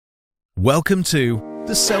Welcome to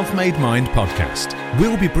the Self-Made Mind podcast.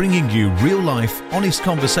 We'll be bringing you real-life, honest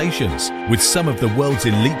conversations with some of the world's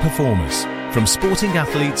elite performers, from sporting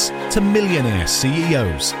athletes to millionaire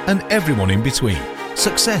CEOs and everyone in between.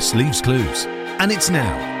 Success leaves clues. And it's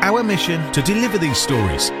now our mission to deliver these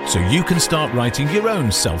stories so you can start writing your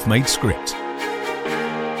own self-made script.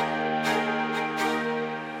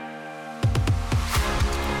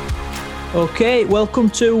 Okay, welcome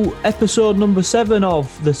to episode number 7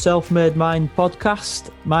 of the Self-Made Mind podcast.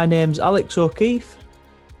 My name's Alex O'Keefe.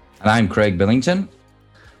 And I'm Craig Billington.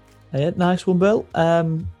 Hey, nice one, Bill.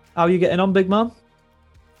 How are you getting on, big man?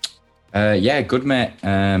 Yeah, good, mate.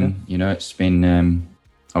 You know, it's been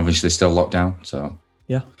obviously still locked down, so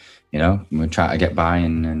yeah, you know, we're trying to get by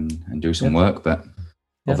and do some work, but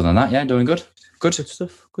other than that, yeah, doing good. Good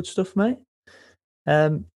stuff, mate.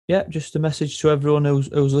 Yeah, just a message to everyone who's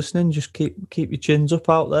listening. Just keep your chins up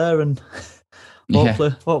out there, and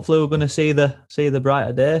hopefully we're going to see the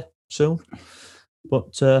brighter day soon.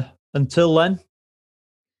 But until then,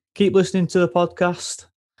 keep listening to the podcast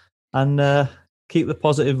and keep the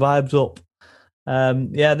positive vibes up.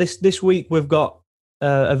 This week we've got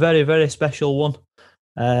a very, very special one.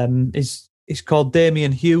 It's called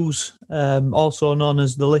Damian Hughes, also known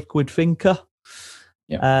as the Liquid Thinker.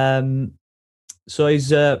 Yeah. So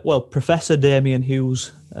he's Professor Damian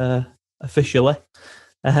Hughes officially.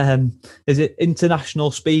 He's an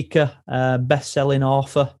international speaker, best-selling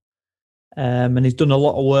author, and he's done a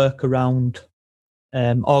lot of work around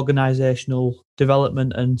organisational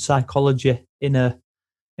development and psychology in a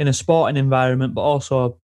sporting environment, but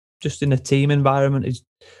also just in a team environment. He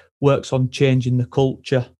works on changing the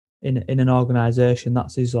culture in an organisation.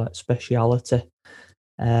 That's his speciality.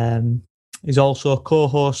 He's also a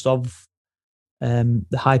co-host of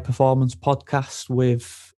the High Performance podcast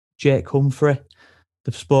with Jake Humphrey.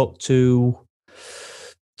 They've spoke to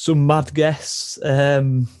some mad guests.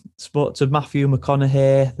 Spoke to Matthew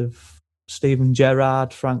McConaughey. They've Steven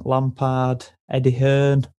Gerrard, Frank Lampard, Eddie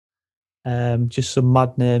Hearn. Just some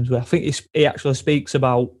mad names. I think he actually speaks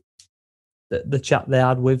about the chat they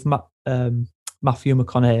had with Matthew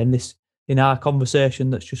McConaughey in our conversation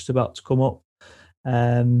that's just about to come up.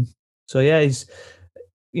 So yeah, he's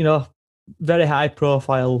very high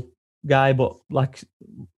profile guy, but like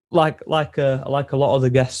a lot of the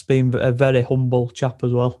guests, being a very humble chap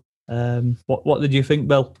as well. What did you think,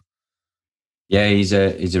 Bill? Yeah, he's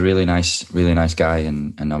a really nice guy,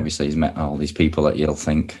 and obviously he's met all these people that you'll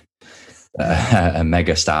think are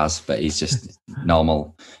mega stars, but he's just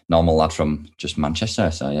normal lad from just Manchester.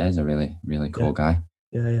 So yeah, he's a really, really cool guy.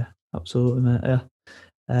 Yeah, absolutely, mate. Yeah.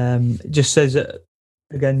 It just says that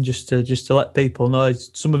again, just to let people know,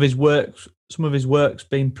 some of his work's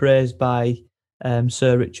been praised by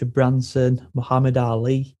Sir Richard Branson, Muhammad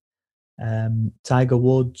Ali, Tiger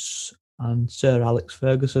Woods, and Sir Alex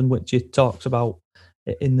Ferguson, which he talks about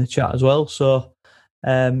in the chat as well. So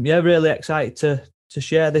really excited to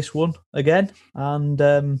share this one again. And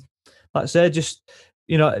like I say, just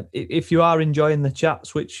if you are enjoying the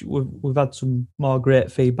chats, which we've had some more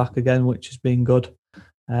great feedback again, which has been good.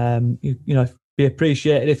 Be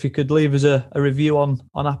appreciated if you could leave us a review on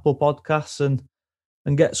Apple Podcasts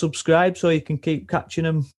and get subscribed so you can keep catching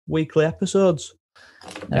them weekly episodes.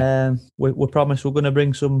 Yeah. We promise we're going to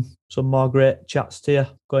bring some more great chats to you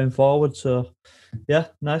going forward. So yeah,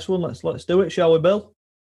 nice one. Let's do it, shall we, Bill?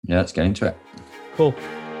 Yeah, let's get into it. Cool.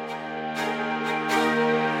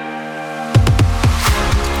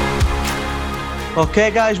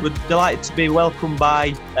 Okay, guys, we're delighted to be welcomed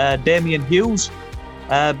by Damian Hughes.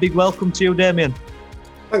 Big welcome to you, Damian.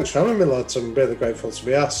 Thanks for having me, lads. I'm really grateful to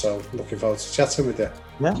be here, so looking forward to chatting with you.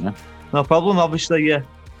 Yeah. No problem. Obviously,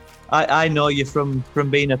 I know you from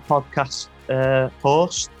being a podcast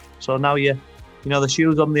host, so now the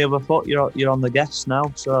shoe's on the other foot. You're on the guest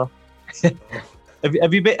now. So,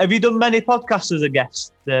 have you done many podcasts as a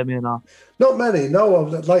guest, Damian? Or? Not many. No,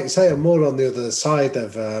 like you say, I'm more on the other side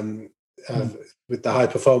of with the High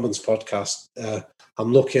Performance podcast.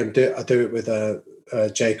 I'm lucky. I do it with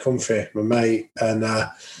Jake Humphrey, my mate, and I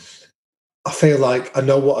feel like I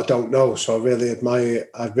know what I don't know. So I really admire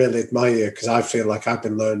you because I feel like I've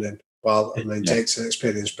been learning. Well, I mean, Jake's an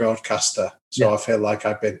experienced broadcaster, so I feel like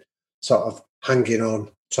I've been sort of hanging on,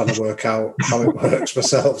 trying to work out how it works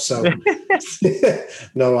myself. So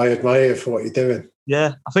no, I admire you for what you're doing.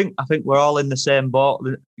 Yeah, I think we're all in the same boat.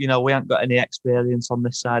 We haven't got any experience on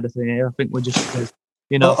this side of things here. I think we're just,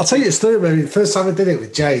 Well, I'll tell you a story. Maybe the first time I did it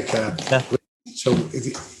with Jake. So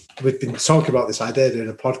we'd been talking about this idea doing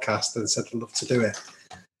a podcast, and said I'd love to do it.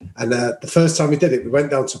 And the first time we did it, we went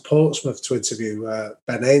down to Portsmouth to interview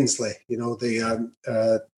Ben Ainsley. The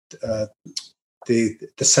the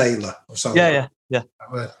sailor or something. Yeah.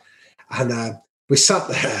 And we sat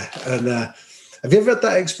there, and have you ever had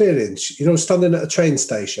that experience? You know, standing at a train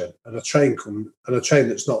station, and a train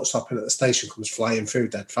that's not stopping at the station comes flying through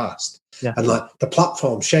dead fast, and like the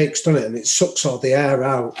platform shakes, doesn't it? And it sucks all the air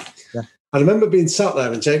out. Yeah. I remember being sat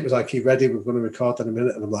there, and Jake was like, "You ready? We're going to record in a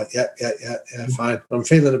minute." And I'm like, "Yeah, fine." I'm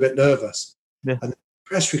feeling a bit nervous, and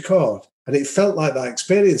press record. And it felt like that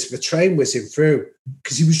experience of a train whizzing through,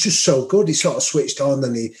 because he was just so good. He sort of switched on,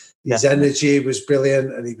 and his energy was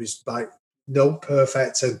brilliant, and he was like note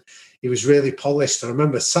perfect, and he was really polished. And I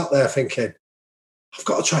remember sat there thinking, I've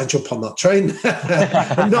got to try and jump on that train.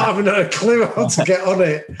 I'm not having a clue how to get on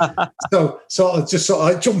it. So sort of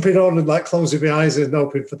like jumping on and like closing my eyes and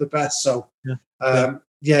hoping for the best. So I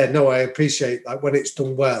appreciate like when it's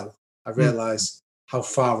done well, I realise how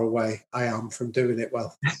far away I am from doing it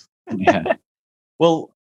well. Yeah.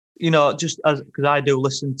 Well, you know, just because I do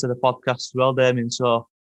listen to the podcast as well, Damian. So,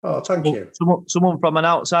 thank you. Someone from an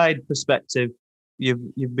outside perspective,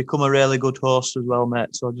 you've become a really good host as well,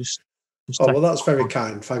 mate. So just well, that's very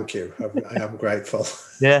kind. Thank you. I am grateful.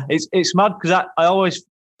 Yeah, it's mad because I always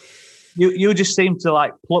you just seem to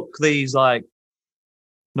like pluck these like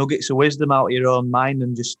nuggets of wisdom out of your own mind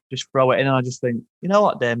and just throw it in, and I just think, you know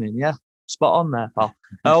what, Damian, yeah. Spot on there, pal.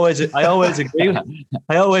 I always agree.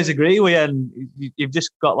 I always agree with you, and you've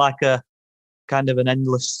just got like a kind of an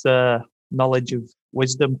endless knowledge of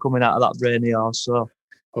wisdom coming out of that brain of yours. So,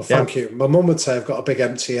 well, thank you. My mum would say I've got a big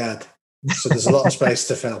empty head, so there's a lot of space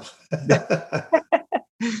to fill.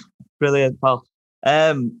 Brilliant, pal.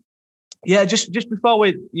 Just before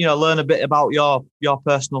we learn a bit about your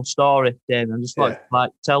personal story, Damian, I just like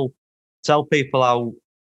tell people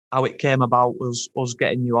how it came about us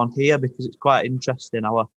getting you on here, because it's quite interesting.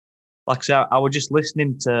 Like I said, I was just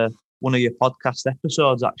listening to one of your podcast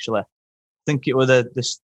episodes, actually. I think it was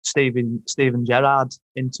the Stephen Gerrard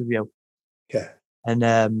interview. Yeah.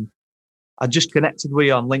 And I just connected with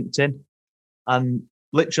you on LinkedIn, and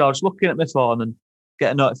literally I was looking at my phone and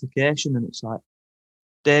get a notification, and it's like,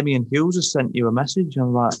 Damian Hughes has sent you a message. And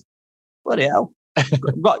I'm like, bloody hell.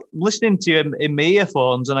 Got listening to you in my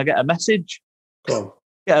earphones, and I get a message. Go on.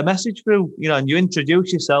 Get a message through, and you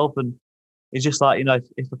introduce yourself, and it's just like,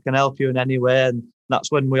 if I can help you in any way. And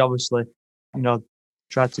that's when we obviously,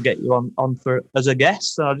 tried to get you on for as a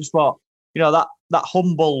guest. And I just thought, that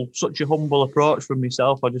such a humble approach from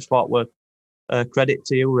yourself, I just thought were credit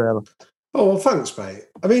to you, really. Oh, well, thanks, mate.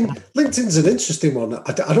 I mean, LinkedIn's an interesting one.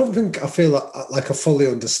 I don't think I feel like I fully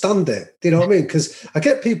understand it. Do you know what I mean? Because I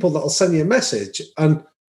get people that'll send you a message, and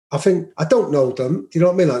I think I don't know them. Do you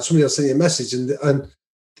know what I mean? Like somebody will send you a message, and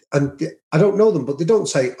I don't know them, but they don't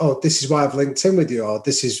say, "Oh, this is why I've linked in with you," or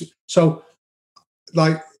 "This is." So,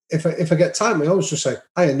 like, if I get time, I always just say,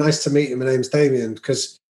 "Hey, nice to meet you. My name's Damian,"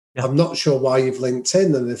 because I'm not sure why you've linked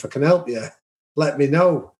in, and if I can help you, let me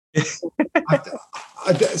know.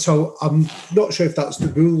 So I'm not sure if that's the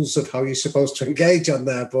rules of how you're supposed to engage on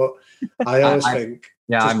there, but I always think.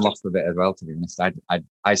 Yeah, I'm lost a bit as well, to be honest.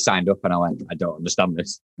 I signed up and I went, I don't understand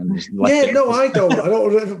this. And just I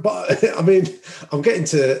don't. But I mean, I'm getting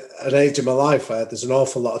to an age in my life where there's an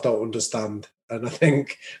awful lot I don't understand, and I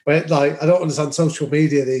think, I don't understand social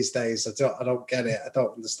media these days. I don't get it. I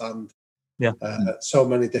don't understand. Yeah. So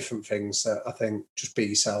many different things that I think just be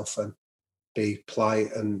yourself and be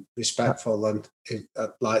polite and respectful, and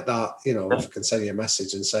like that. If I can send you a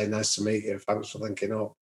message and say, "Nice to meet you. Thanks for linking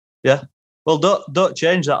up." Yeah. Well, don't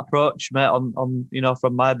change that approach, mate. On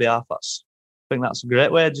from my behalf, I think that's a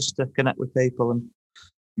great way just to connect with people,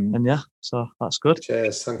 and yeah, so that's good.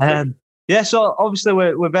 Cheers, thank you. Yeah, so obviously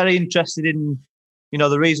we're very interested in,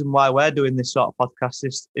 the reason why we're doing this sort of podcast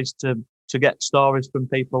is to get stories from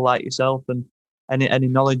people like yourself, and any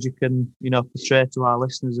knowledge you can portray to our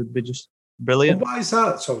listeners would be just brilliant. Well, why is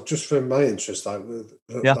that? So, just for my interest,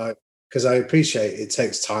 because I appreciate it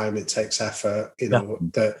takes time, it takes effort,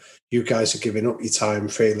 that you guys are giving up your time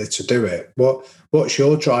freely to do it. What's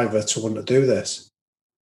your driver to want to do this?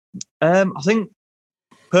 I think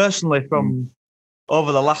personally, from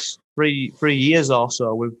over the last three years or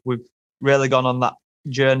so, we've really gone on that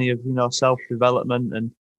journey of self-development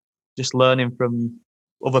and just learning from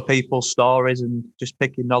other people's stories and just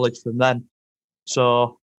picking knowledge from them.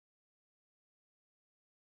 So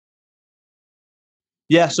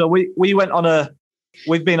yeah, so we went on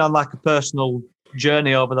we've been on like a personal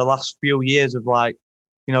journey over the last few years of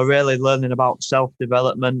really learning about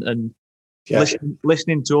self-development and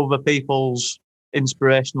listening to other people's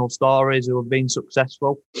inspirational stories who have been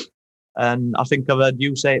successful. And I think I've heard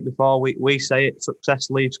you say it before. We say it, success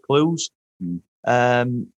leaves clues.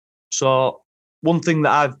 So one thing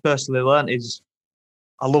that I've personally learned is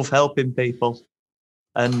I love helping people.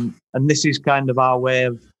 and this is kind of our way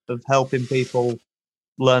of helping people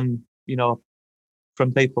learn,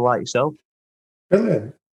 from people like yourself.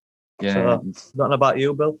 Brilliant. Yeah. So, not about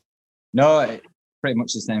you, Bill? No, pretty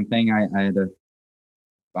much the same thing. I had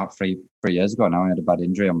about three years ago now, I had a bad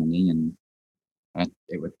injury on my knee, and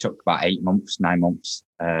it took about 9 months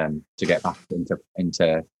to get back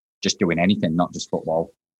into just doing anything, not just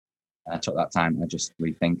football. I took that time to just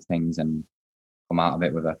rethink things and come out of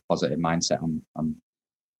it with a positive mindset on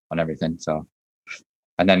everything. So,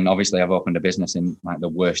 and then obviously I've opened a business in like the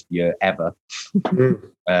worst year ever.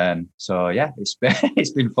 So yeah, it's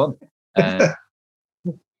been fun.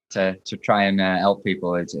 To try and help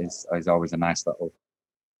people is always a nice little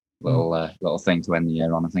thing to end the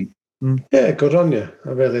year on, I think. Yeah, good on you. I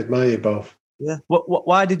really admire you both. Yeah.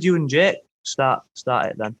 Why did you and Jake start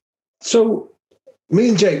it then? So me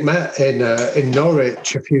and Jake met in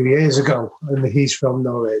Norwich a few years ago, and he's from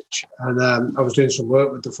Norwich. And I was doing some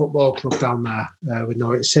work with the football club down there with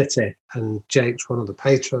Norwich City, and Jake's one of the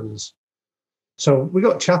patrons. So we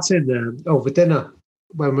got chatting over dinner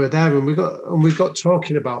when we were there, and we got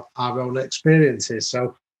talking about our own experiences.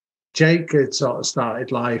 So Jake had sort of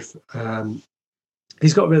started life.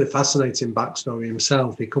 He's got a really fascinating backstory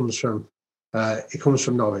himself. He comes from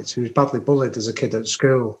Norwich. He was badly bullied as a kid at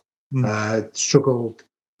school. Struggled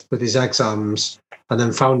with his exams, and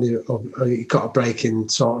then found he got a break in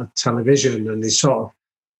sort of television, and he sort of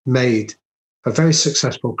made a very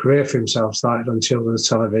successful career for himself. Started on children's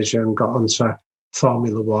television, got onto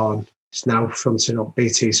Formula One. He's now fronting up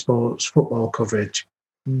BT Sports football coverage.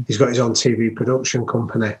 He's got his own TV production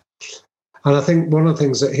company. And I think one of the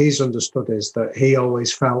things that he's understood is that he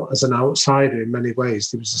always felt as an outsider in many ways.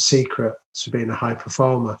 There was a secret to being a high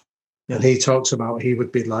performer. And he talks about he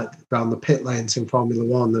would be like around the pit lanes in Formula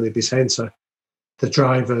One, and he'd be saying to the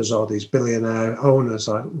drivers or these billionaire owners,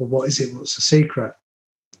 like, well, what is it? What's the secret?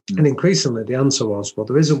 And increasingly the answer was, well,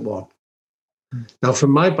 there isn't one. Now,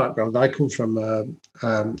 from my background, I come from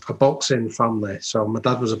a boxing family. So my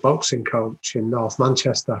dad was a boxing coach in North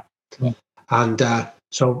Manchester. Yeah. And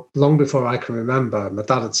so long before I can remember, my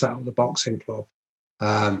dad had set up the boxing club.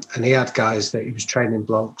 And he had guys that he was training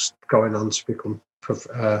blokes going on to become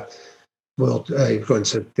going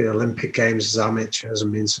to the Olympic Games as amateurs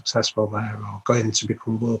and being successful there, or going to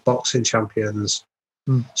become world boxing champions.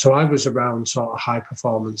 So I was around sort of high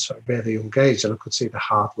performance at a really young age, and I could see the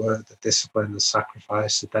hard work, the discipline, the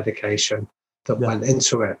sacrifice, the dedication that went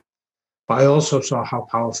into it. But I also saw how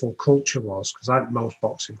powerful culture was, because like most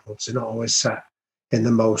boxing clubs, they're not always set in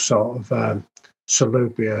the most sort of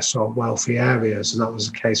salubrious or wealthy areas, and that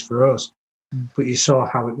was the case for us. But you saw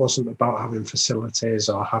how it wasn't about having facilities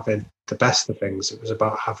or having the best of things. It was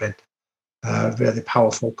about having a really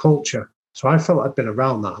powerful culture. So I felt I'd been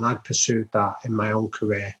around that, and I'd pursued that in my own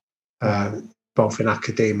career, both in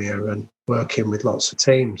academia and working with lots of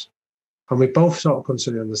teams. And we both sort of come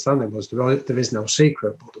to the understanding was there is no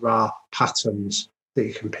secret, but there are patterns that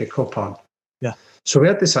you can pick up on. Yeah. So we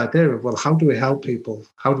had this idea of, well, how do we help people?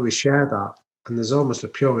 How do we share that? And there's almost a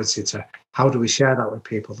purity to how do we share that with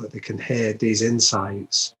people, that they can hear these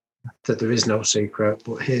insights, that there is no secret,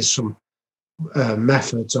 but here's some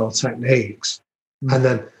methods or techniques. And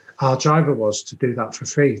then our driver was to do that for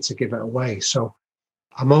free, to give it away. So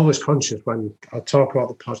I'm always conscious when I talk about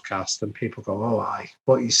the podcast and people go,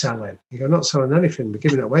 what are you selling? You go, not selling anything, we're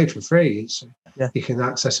giving it away for free. You can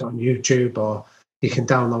access it on YouTube, or you can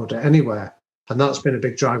download it anywhere. And that's been a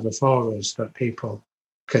big driver for us, that people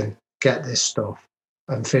can get this stuff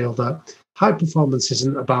and feel that high performance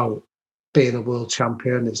isn't about being a world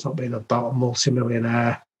champion. It's not being about a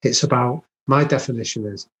multimillionaire. It's about, my definition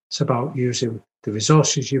is, it's about using the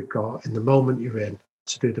resources you've got in the moment you're in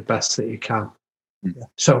to do the best that you can. Yeah.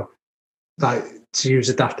 So, like, to use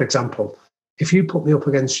a daft example, if you put me up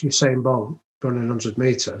against Usain Bolt running 100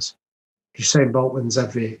 metres, Usain Bolt wins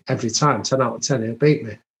every time, 10 out of 10, he'll beat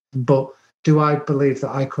me. But do I believe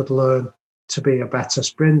that I could learn to be a better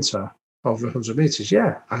sprinter over 100 metres?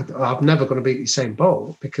 Yeah, I'm never going to beat Usain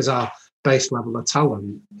Bolt, because our base level of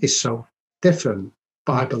talent is so different.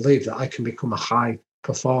 But I believe that I can become a high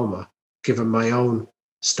performer given my own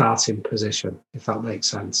starting position, if that makes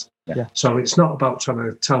sense. Yeah. So it's not about trying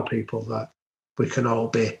to tell people that we can all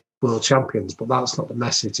be world champions, but that's not the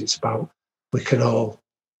message. It's about we can all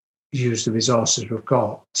use the resources we've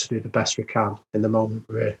got to do the best we can in the moment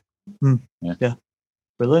we're in. Yeah.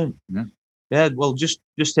 Brilliant. Yeah, well, just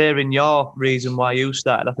hearing your reason why you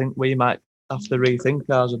started, I think we might have to rethink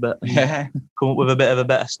ours a bit. Come up with a bit of a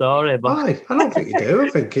better story. But I don't think you do. I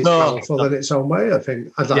think it's powerful in its own way. I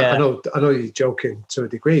think I know you're joking to a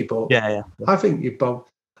degree, but I think you both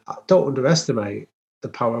don't underestimate the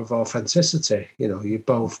power of authenticity. You know, you've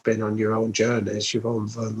both been on your own journeys, you've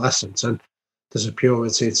both learned lessons, and there's a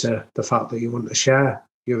purity to the fact that you want to share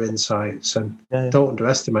your insights, and don't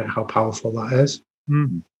underestimate how powerful that is.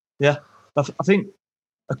 Yeah, I think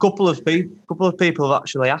a couple of people have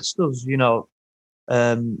actually asked us, you know,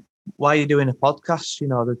 why are you doing a podcast? You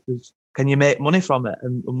know, can you make money from it?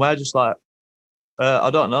 And we're just like,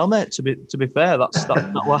 I don't know, mate. To be fair,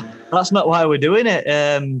 that's not why we're doing it.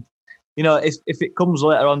 You know, if it comes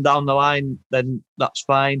later on down the line, then that's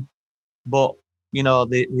fine. But you know,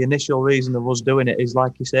 the initial reason of us doing it is,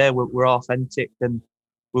 like you say, we're authentic, and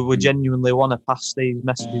we genuinely want to pass these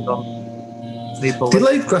messages on to people.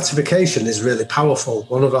 Delayed gratification is really powerful.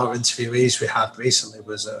 One of our interviewees we had recently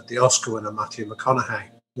was the Oscar winner, Matthew McConaughey.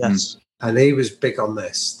 Yes. And he was big on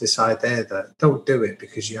this idea that don't do it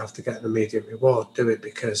because you have to get an immediate reward. Do it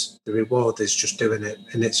because the reward is just doing it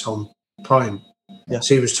in its own point. Yeah.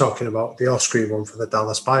 So he was talking about the Oscar he won for the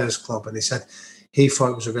Dallas Buyers Club, and he said he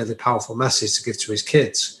thought it was a really powerful message to give to his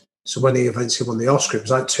kids. So when he eventually won the Oscar, it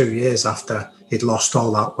was like 2 years after he'd lost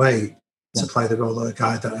all that weight to play the role of a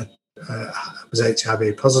guy that was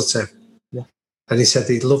HIV positive. And he said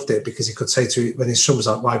he loved it because he could say to, when his son was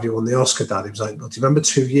like, why have you won the Oscar, Dad? He was like, well, do you remember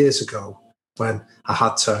 2 years ago when I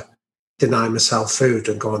had to deny myself food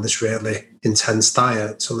and go on this really intense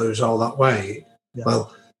diet to lose all that weight? Yeah.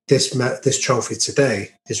 Well, this trophy today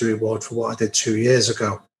is a reward for what I did 2 years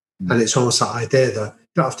ago. And it's almost that idea that you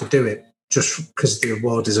don't have to do it just because the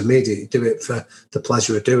reward is immediate. You do it for the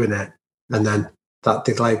pleasure of doing it. And then that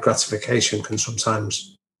delayed gratification can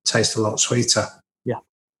sometimes taste a lot sweeter.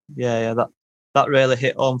 Yeah. That really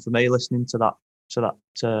hit home for me listening to that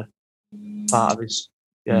part of his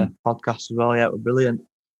podcast as well. Yeah, it was brilliant.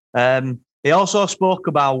 He also spoke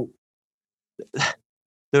about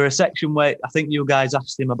there was a section where I think you guys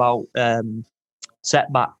asked him about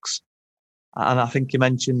setbacks, and I think he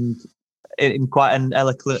mentioned in quite an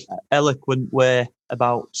eloquent way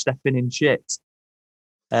about stepping in shit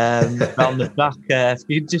around the track. If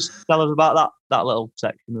you just tell us about that little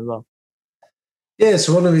section as well. Yeah,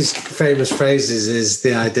 so one of his famous phrases is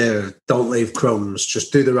the idea of don't leave crumbs,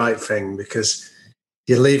 just do the right thing, because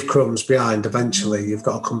you leave crumbs behind, eventually you've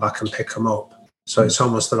got to come back and pick them up. So it's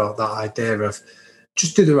almost about that idea of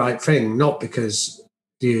just do the right thing, not because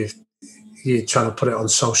you're trying to put it on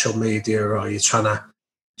social media or you're trying to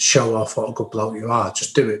show off what a good bloke you are.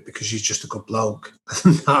 Just do it because you're just a good bloke.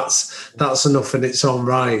 And that's enough in its own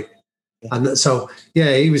right. And so,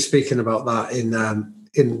 yeah, he was speaking about that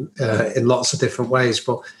in lots of different ways,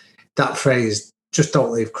 but that phrase, just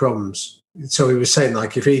don't leave crumbs. So he was saying,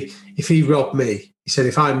 like, if he robbed me, he said,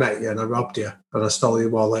 if I met you and I robbed you and I stole your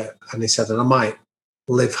wallet, and he said, and I might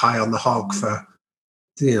live high on the hog for,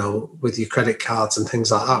 you know, with your credit cards and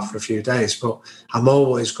things like that for a few days, but I'm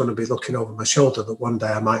always going to be looking over my shoulder that one day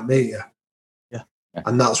I might meet you. Yeah.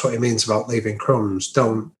 And that's what he means about leaving crumbs.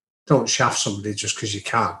 Don't shaft somebody just because you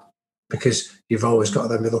can, because you've always got to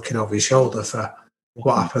then be looking over your shoulder for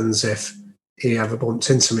what happens if he ever bumped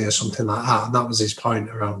into me or something like that. And that was his point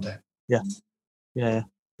around it. Yeah,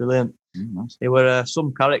 brilliant. He were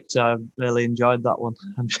some character. I really enjoyed that one.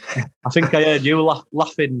 I think I heard you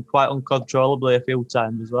laughing quite uncontrollably a few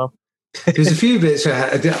times as well. There's a few bits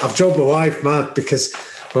where I've drove my wife mad, because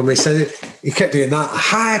when we said it, he kept doing that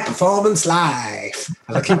high performance life,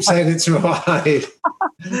 and I keep saying it to my wife.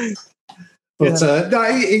 But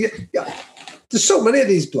there's so many of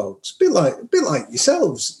these blokes, a bit like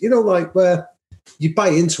yourselves, you know, like where you buy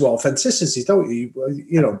into authenticity, don't you?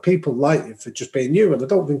 You know, people like you for just being you, and I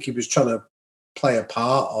don't think he was trying to play a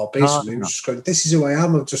part or be something. He was just going, this is who I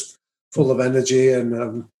am. I'm just full of energy and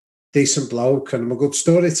I'm a decent bloke and I'm a good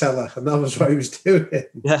storyteller, and that was what he was doing.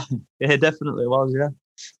 Yeah, definitely was.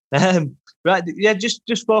 Yeah, right. Yeah,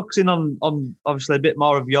 just focusing on obviously a bit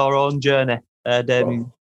more of your own journey, Damian.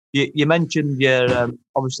 Wow. You mentioned your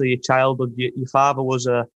obviously your childhood. Your father was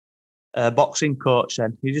a boxing coach. Then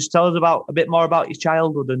can you just tell us a bit more about your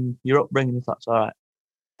childhood and your upbringing, if that's all right?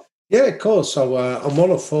 Yeah, of course. So I'm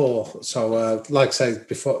one of four. So like I said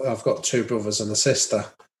before, I've got two brothers and a sister,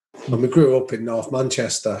 and we grew up in North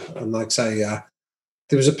Manchester. And like I say,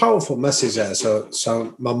 there was a powerful message there.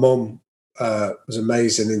 So my mum was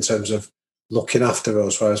amazing in terms of looking after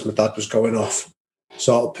us, whereas my dad was going off,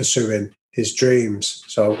 sort of pursuing his dreams.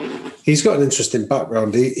 So he's got an interesting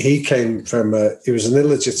background. He came from he was an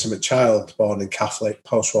illegitimate child born in Catholic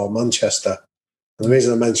post-war Manchester. And the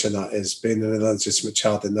reason I mention that is being an illegitimate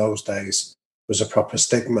child in those days was a proper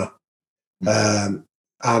stigma.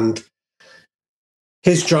 And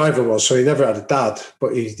his driver was, so he never had a dad,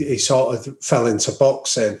 but he sort of fell into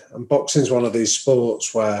boxing. And boxing's one of these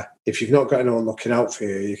sports where if you've not got anyone looking out for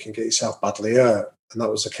you, you can get yourself badly hurt. and that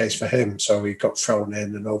was the case for him. So he got thrown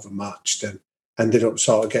in and overmatched and ended up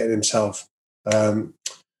sort of getting himself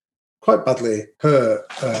quite badly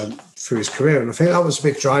hurt through his career. And I think that was a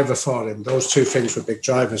big driver for him. Those two things were big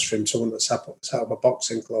drivers for him to want to set up a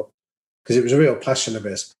boxing club, because it was a real passion of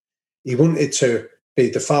his. He wanted to be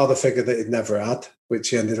the father figure that he'd never had, which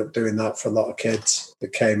he ended up doing that for a lot of kids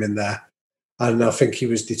that came in there. And I think he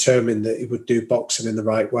was determined that he would do boxing in the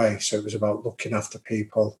right way. So it was about looking after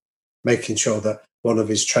people, making sure that one of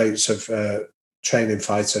his traits of training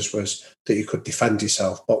fighters was that you could defend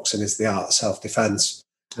yourself. Boxing is the art of self-defense.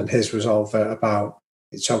 And his was all about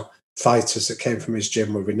it. So fighters that came from his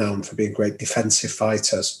gym were renowned for being great defensive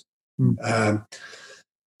fighters.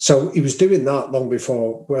 So he was doing that long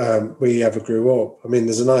before we ever grew up. I mean,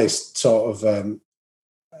 there's a nice sort of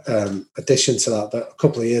addition to that a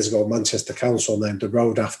couple of years ago, Manchester Council named a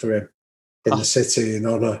road after him in the city in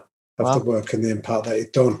honour of the work and the impact that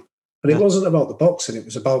he'd done. And it wasn't about the boxing, it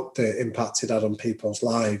was about the impact he'd had on people's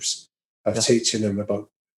lives, of teaching them about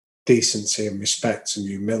decency and respect and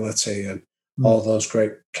humility and all those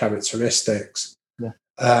great characteristics.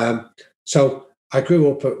 So I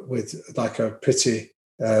grew up with like a pretty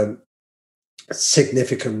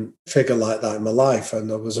significant figure like that in my life,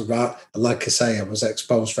 and I was around, and like I say, I was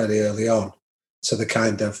exposed very early on to the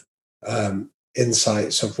kind of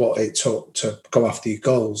insights of what it took to go after your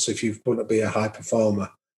goals. If you want to be a high performer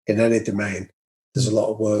in any domain, there's a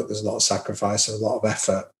lot of work, there's a lot of sacrifice, there's a lot of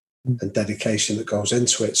effort and dedication that goes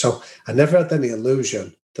into it. So I never had any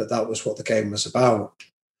illusion that that was what the game was about.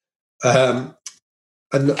 And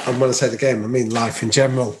when I say the game, I mean life in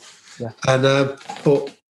general.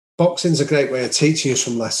 But boxing's a great way of teaching you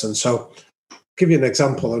some lessons. So I'll give you an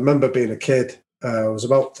example. I remember being a kid. I was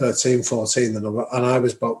about 13, 14, and I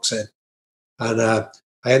was boxing. And I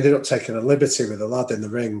ended up taking a liberty with a lad in the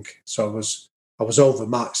ring. So I was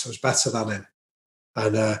overmatched. I was better than him.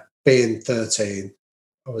 And being 13,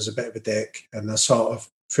 I was a bit of a dick. And I sort of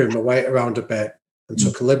threw my weight around a bit and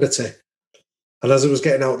took a liberty. And as I was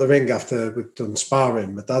getting out of the ring after we'd done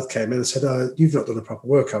sparring, my dad came in and said, "You've not done a proper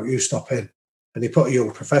workout, you stop in." And he put a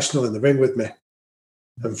young professional in the ring with me.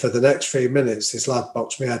 And for the next 3 minutes, this lad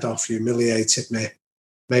boxed me head off, humiliated me,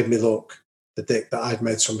 made me look the dick that I'd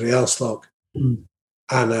made somebody else look. And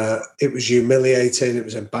it was humiliating, it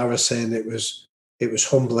was embarrassing, it was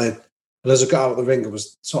humbling. And as I got out of the ring, I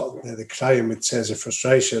was sort of nearly crying with tears of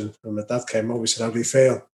frustration. And my dad came over, he said, "How do you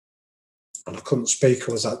feel?" And I couldn't speak,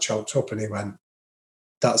 I was that choked up. And he went,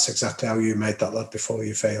 "That's exactly how you made that lad before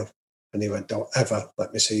you failed." And he went, "Don't ever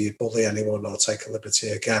let me see you bully anyone or take a liberty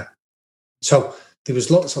again." So there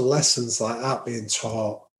was lots of lessons like that being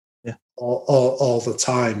taught all the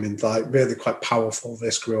time in like really quite powerful,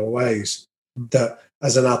 visceral ways that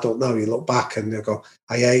as an adult now you look back and you go,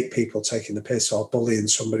 I hate people taking the piss or bullying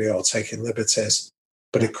somebody or taking liberties.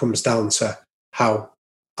 But it comes down to how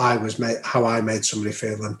I made somebody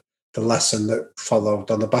feel and the lesson that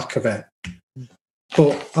followed on the back of it.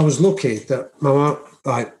 But I was lucky that my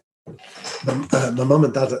mum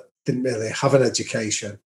and dad didn't really have an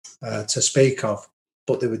education to speak of,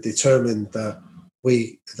 but they were determined that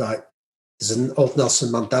there's an old Nelson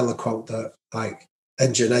Mandela quote that like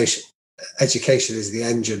education is the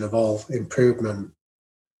engine of all improvement.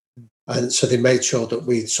 And so they made sure that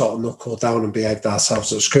we sort of knuckled down and behaved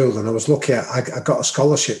ourselves at school. And I was lucky, I got a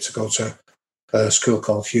scholarship to go to a school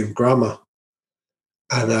called Hughes Grammar.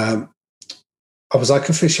 And I was like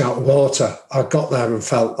a fish out of water. I got there and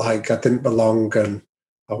felt like I didn't belong and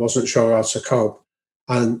I wasn't sure how to cope.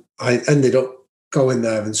 And I ended up going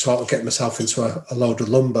there and sort of getting myself into a load of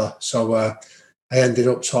lumber. So I ended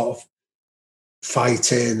up sort of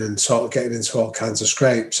fighting and sort of getting into all kinds of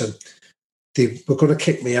scrapes. And they were going to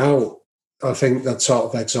kick me out. I think that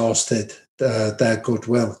sort of exhausted their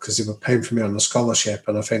goodwill because they were paying for me on a scholarship.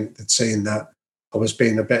 And I think they'd seen that I was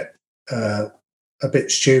being a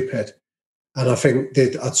bit stupid. And I think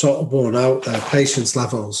I'd sort of worn out their patience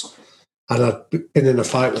levels. And I'd been in a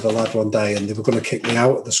fight with a lad one day and they were going to kick me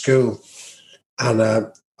out of the school. And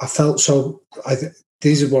I felt so...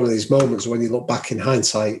 these are one of these moments when you look back in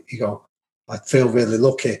hindsight, you go, I feel really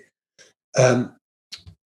lucky.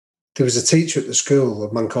 There was a teacher at the school,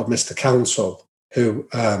 a man called Mr. Council, who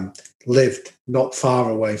lived not far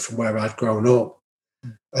away from where I'd grown up.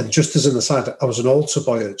 And just as an aside, I was an altar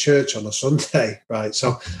boy at church on a Sunday, right?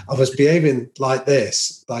 So I was behaving like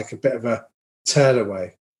this, like a bit of a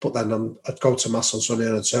tearaway. But then I'd go to Mass on Sunday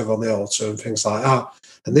and I'd serve on the altar and things like that.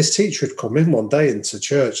 And this teacher had come in one day into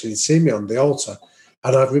church and he'd seen me on the altar.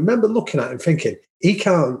 And I remember looking at him thinking, he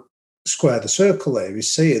can't square the circle here.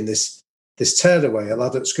 He's seeing this tearaway, a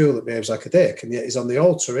lad at school that behaves like a dick, and yet he's on the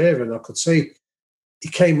altar here. And I could see he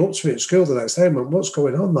came up to me at school the next day and went, "What's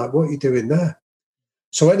going on? Like, what are you doing there?"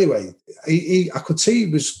 So anyway, I could see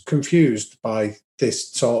he was confused by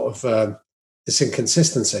this sort of this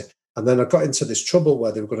inconsistency. And then I got into this trouble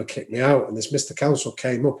where they were going to kick me out. And this Mr. Council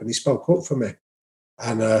came up and he spoke up for me.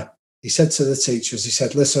 And he said to the teachers, he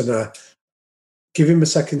said, "Listen, give him a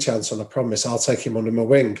second chance and I promise I'll take him under my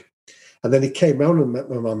wing." And then he came round and met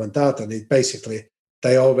my mum and dad, and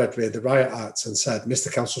they all read me the riot act and said,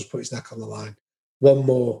 "Mr. Council's put his neck on the line. One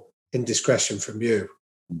more indiscretion from you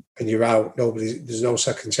and you're out. There's no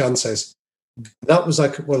second chances." That was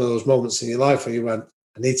like one of those moments in your life where you went,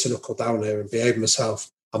 "I need to knuckle down here and behave myself.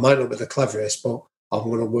 I might not be the cleverest, but I'm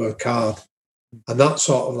going to work hard." And that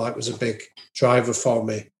sort of like was a big driver for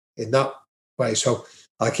me in that way. So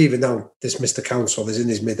like even now, this Mr. Council is in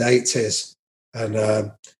his mid-80s, and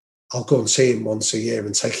I'll go and see him once a year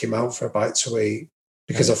and take him out for a bite to eat,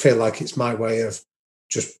 because I feel like it's my way of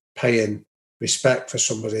just paying respect for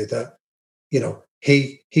somebody that,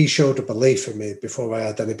 he showed a belief in me before I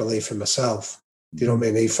had any belief in myself. Do you know what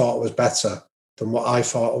I mean? He thought it was better than what I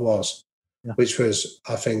thought it was, which was,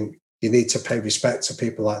 I think, you need to pay respect to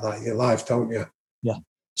people like that in your life, don't you? Yeah.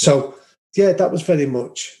 So, yeah, that was very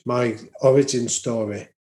much my origin story.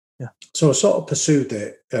 Yeah. So I sort of pursued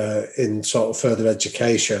it in sort of further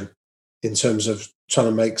education in terms of trying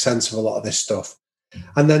to make sense of a lot of this stuff.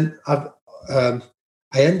 And then I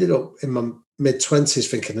ended up in my mid-20s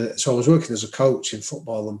thinking that, so I was working as a coach in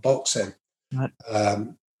football and boxing. Right.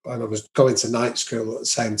 And I was going to night school at the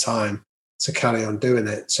same time to carry on doing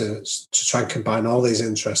it, to try and combine all these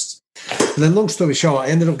interests. And then long story short,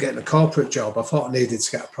 I ended up getting a corporate job. I thought I needed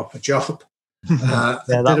to get a proper job. I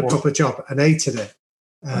did a proper job and hated it.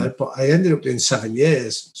 But I ended up doing 7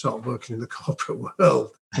 years sort of working in the corporate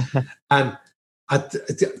world. And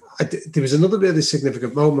there was another really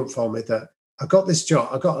significant moment for me that I got this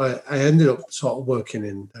job. I ended up sort of working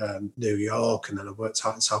in New York, and then I worked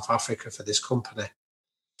out in South Africa for this company.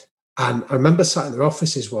 And I remember sat in their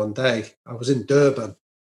offices one day. I was in Durban,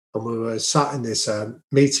 and we were sat in this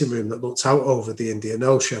meeting room that looked out over the Indian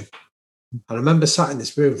Ocean. And I remember sat in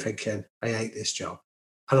this room thinking, I hate this job.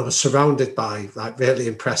 And I was surrounded by like really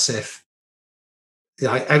impressive,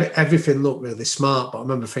 everything looked really smart. But I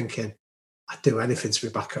remember thinking, I'd do anything to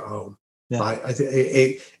be back at home. Yeah. Like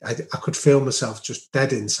I could feel myself just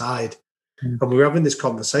dead inside. And we were having this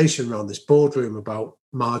conversation around this boardroom about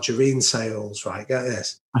margarine sales, right? Get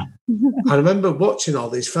this. I remember watching all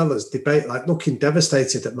these fellas debate, like looking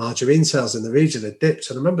devastated that margarine sales in the region had dipped.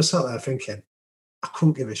 And I remember sat there thinking, I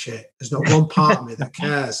couldn't give a shit. There's not one part of me that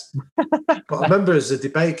cares. But I remember as the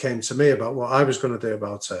debate came to me about what I was going to do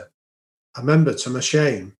about it, I remember to my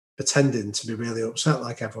shame pretending to be really upset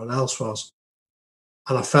like everyone else was.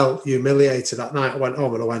 And I felt humiliated that night. I went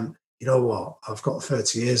home and I went, you know what? I've got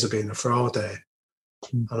 30 years of being a fraud here.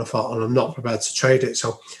 And I thought, and I'm not prepared to trade it.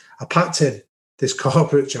 So I packed in this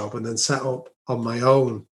corporate job and then set up on my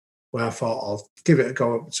own, where I thought I'll give it a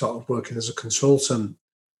go at sort of working as a consultant.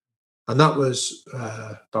 And that was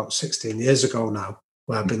about 16 years ago now,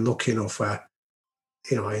 where I've been lucky enough where,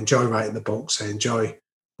 I enjoy writing the books. I enjoy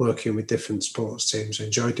working with different sports teams. I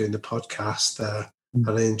enjoy doing the podcast. And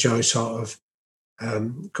I enjoy sort of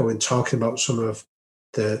talking about some of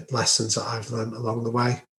the lessons that I've learned along the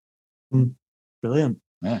way. Brilliant.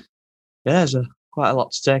 Yeah, there's quite a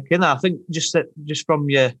lot to take in. I think just from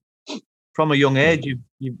a young age,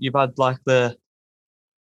 you've had like the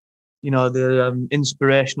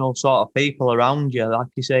inspirational sort of people around you. Like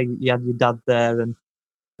you say, you had your dad there and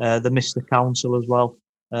the Mr. Council as well.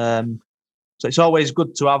 So it's always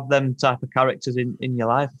good to have them type of characters in your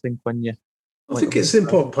life. I think I think it's an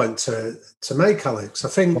important point to make, Alex. I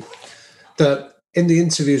think that in the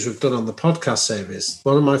interviews we've done on the podcast series,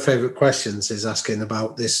 one of my favourite questions is asking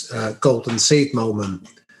about this golden seed moment.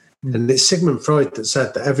 And it's Sigmund Freud that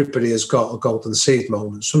said that everybody has got a golden seed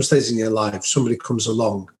moment. Some stage in your life, somebody comes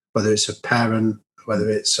along, whether it's a parent, whether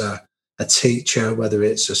it's a teacher, whether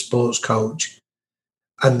it's a sports coach,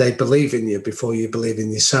 and they believe in you before you believe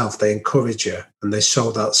in yourself. They encourage you and they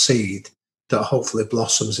sow that seed that hopefully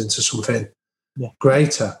blossoms into something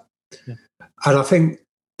greater. Yeah. And I think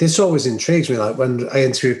this always intrigues me. Like when I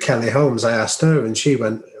interviewed Kelly Holmes, I asked her and she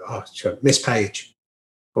went, Miss Page.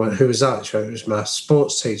 I went, who was that? She went, it was my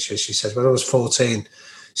sports teacher. She said, when I was 14,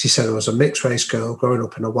 she said I was a mixed race girl growing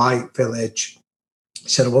up in a white village. She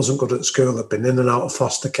said I wasn't good at school. I'd been in and out of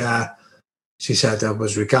foster care. She said I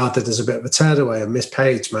was regarded as a bit of a tearaway. And Miss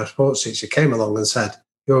Page, my sports teacher, came along and said,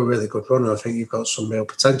 you're a really good runner. I think you've got some real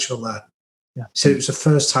potential there. Yeah. She said it was the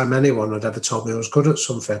first time anyone had ever told me I was good at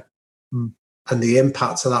something. And the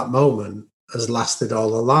impact of that moment has lasted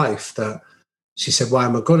all her life. That she said, why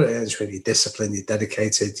am I good at it? It's really disciplined, you're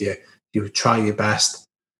dedicated, you try your best.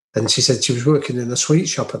 And she said she was working in a sweet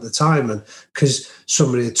shop at the time, and because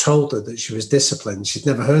somebody had told her that she was disciplined, she'd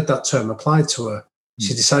never heard that term applied to her.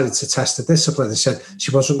 She decided to test the discipline and said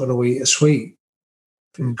she wasn't going to eat a sweet.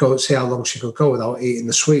 Go see how long she could go without eating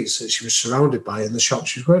the sweets that she was surrounded by in the shop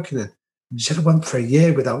she was working in. She said, I went for a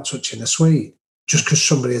year without touching a sweet, just because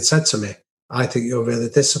somebody had said to me, I think you're really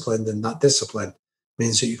disciplined, and that discipline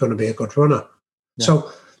means that you're going to be a good runner. Yeah.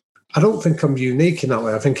 So I don't think I'm unique in that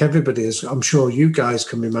way. I think everybody is. I'm sure you guys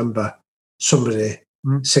can remember somebody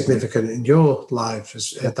significant in your life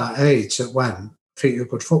at that age that went, think you're a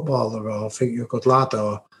good footballer, or think you're a good lad,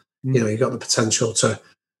 or, you got the potential to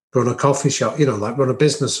run a coffee shop, like run a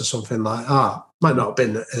business or something like that. Might not have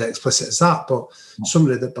been as explicit as that, but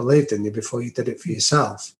somebody that believed in you before you did it for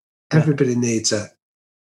yourself. Everybody needs it.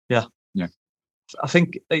 Yeah. Yeah. I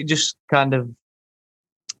think it just kind of,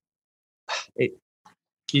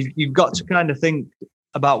 you've got to kind of think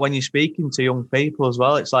about when you're speaking to young people as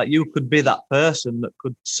well. It's like you could be that person that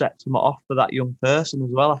could set them off for that young person as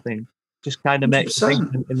well, I think. Just kind of makes you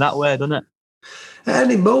think in that way, doesn't it? At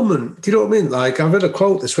any moment, do you know what I mean? Like, I read a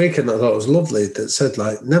quote this weekend that I thought was lovely that said,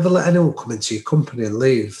 like, never let anyone come into your company and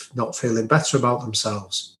leave not feeling better about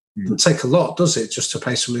themselves. It doesn't take a lot, does it, just to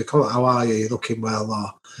pay somebody a call, how are you? You're looking well,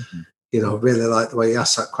 or, really like the way you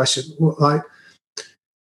asked that question. Like,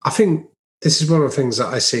 I think this is one of the things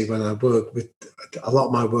that I see when I work with, a lot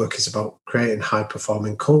of my work is about creating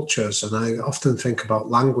high-performing cultures, and I often think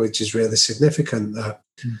about language is really significant. That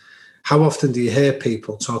how often do you hear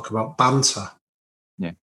people talk about banter?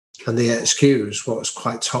 Yeah. And they excuse what's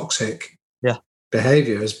quite toxic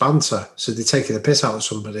behaviour as banter. So they're taking the piss out of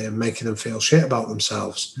somebody and making them feel shit about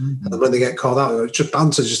themselves. And then when they get called out, it's just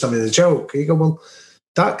banter, just having a joke. You go, well,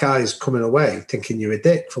 that guy's coming away thinking you're a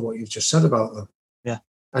dick for what you've just said about them. Yeah.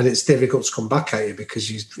 And it's difficult to come back at you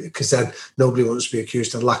because then nobody wants to be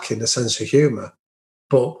accused of lacking a sense of humour.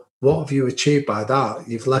 But what have you achieved by that?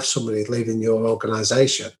 You've left somebody leaving your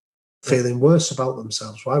organisation feeling worse about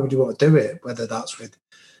themselves. Why would you want to do it? Whether that's with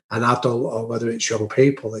an adult or whether it's young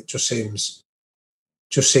people, it just seems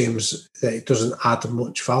that it doesn't add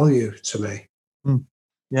much value to me.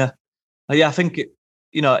 Yeah, I think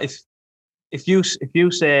if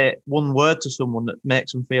you say one word to someone that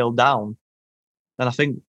makes them feel down, then I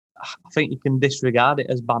think you can disregard it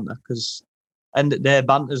as banter, because end of the day,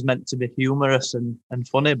 banter's meant to be humorous and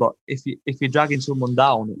funny. But if you're dragging someone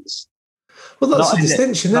down, it's that's a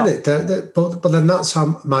distinction, isn't it? But then that's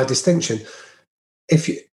my distinction. If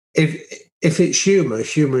it's humour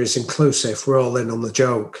is inclusive. We're all in on the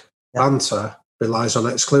joke. Yeah. Banter relies on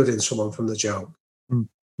excluding someone from the joke.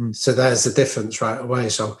 So there's the difference right away.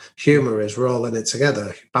 So humour is we're all in it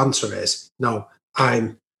together. Banter is no,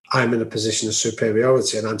 I'm in a position of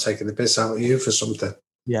superiority and I'm taking the piss out of you for something.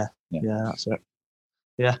 Yeah, that's it.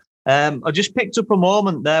 Yeah. I just picked up a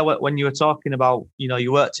moment there when you were talking about,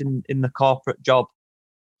 you worked in the corporate job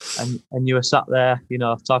and you were sat there,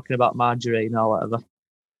 talking about margarine or whatever.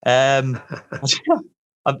 I've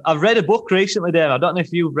read a book recently, Dave. I don't know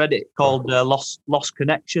if you've read it, called Lost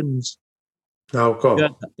Connections. No, go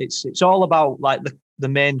on. It's all about like the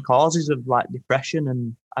main causes of like depression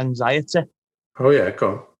and anxiety. Oh yeah,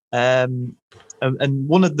 go on. And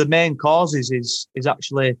one of the main causes is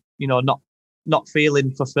actually, not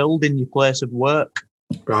feeling fulfilled in your place of work.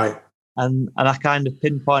 Right. And I kind of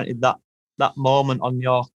pinpointed that moment on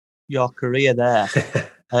your career there.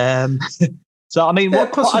 So I mean,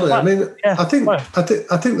 possibly. I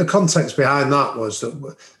think the context behind that was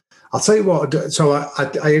that. I'll tell you what. So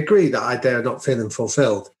I agree that idea of not feeling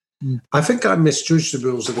fulfilled. I think I misjudged the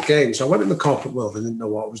rules of the game. So I went in the corporate world and didn't know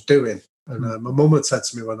what I was doing. And my mum had said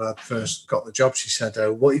to me when I first got the job, she said,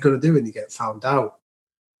 "What are you going to do when you get found out?"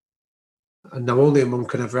 And now only a mum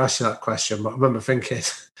can ever ask you that question. But I remember thinking,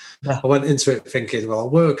 I went into it thinking, well, I'll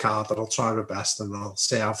work hard and I'll try my best and I'll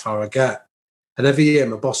see how far I get. And every year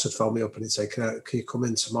my boss would phone me up and he'd say, can you come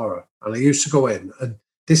in tomorrow? And I used to go in. And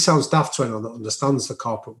this sounds daft to anyone that understands the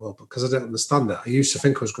corporate world, because I didn't understand it. I used to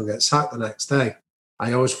think I was going to get sacked the next day.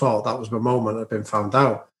 I always thought that was my moment I'd been found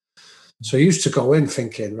out. So I used to go in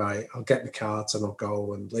thinking, right, I'll get my cards and I'll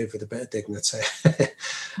go and leave with a bit of dignity.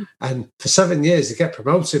 And for 7 years, they kept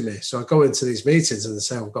promoting me. So I go into these meetings and they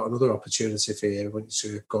say, I've got another opportunity for you. I want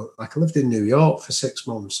you to go. Like, I lived in New York for 6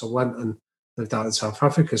 months. I went and lived out in South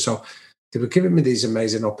Africa. So they were giving me these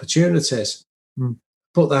amazing opportunities.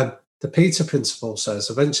 But then the Peter principle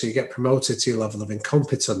says eventually you get promoted to your level of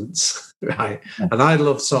incompetence, right? And I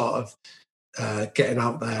love sort of getting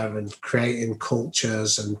out there and creating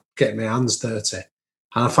cultures and getting my hands dirty.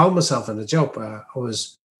 And I found myself in a job where I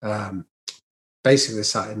was basically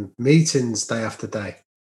sat in meetings day after day.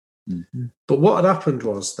 Mm-hmm. But what had happened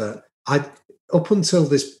was that up until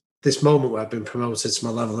this moment where I'd been promoted to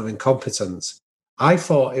my level of incompetence, I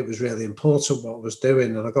thought it was really important what I was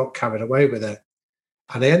doing, and I got carried away with it.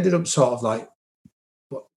 And I ended up sort of like,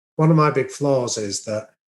 one of my big flaws is that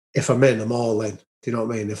if I'm in, I'm all in. Do you know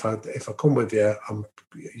what I mean? If I come with you,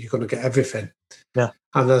 you're going to get everything. Yeah.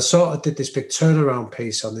 And I sort of did this big turnaround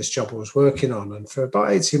piece on this job I was working on. And for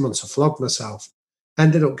about 18 months, I flogged myself.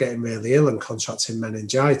 Ended up getting really ill and contracting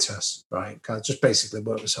meningitis, right? I just basically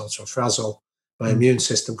worked myself to a frazzle. My immune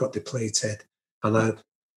system got depleted. And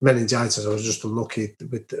meningitis, I was just unlucky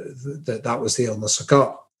with that was the illness I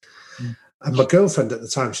got. And my girlfriend at the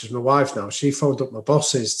time, she's my wife now, she phoned up my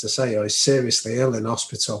bosses to say, oh, he's seriously ill in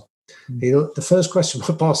hospital. You know, the first question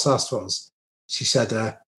my boss asked was, she said,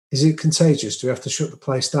 is it contagious? Do we have to shut the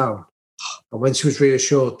place down? And when she was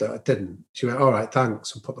reassured that I didn't, she went, all right,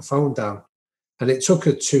 thanks, and put the phone down. And it took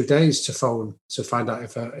her 2 days to phone to find out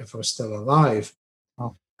if I was still alive.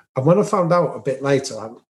 Oh. And when I found out a bit later,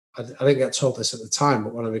 I didn't get told this at the time,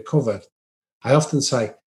 but when I recovered, I often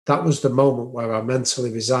say that was the moment where I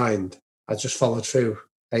mentally resigned. I just followed through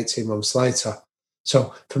 18 months later.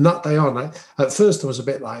 So from that day on, at first I was a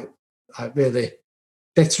bit like really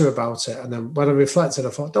bitter about it. And then when I reflected, I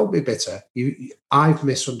thought, don't be bitter. I've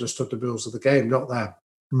misunderstood the rules of the game, not them.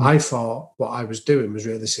 I thought what I was doing was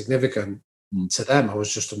really significant. To them, I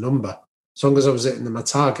was just a number. As long as I was hitting my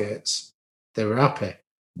targets, they were happy.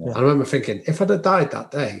 Yeah. I remember thinking, if I'd have died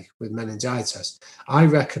that day with meningitis, I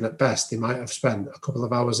reckon at best they might have spent a couple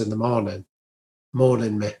of hours in the morning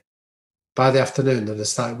mourning me. By the afternoon, they'd have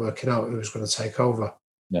started working out who was going to take over.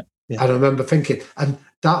 Yeah. And I remember thinking, and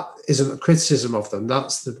that isn't a criticism of them.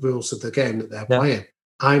 That's the rules of the game that they're playing.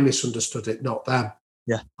 I misunderstood it, not them.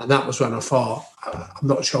 Yeah. And that was when I thought, I'm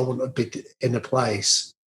not sure I want to be in a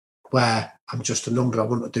place where I'm just a number. I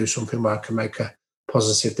want to do something where I can make a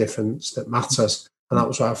positive difference that matters. And that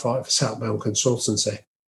was why I thought if I set up my own consultancy,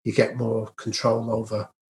 you get more control over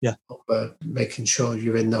making sure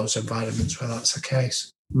you're in those environments where that's the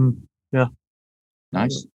case. Yeah.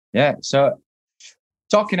 Nice. Yeah. So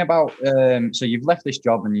talking about, so you've left this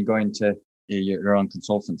job and you're going to your own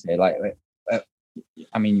consultancy. Like,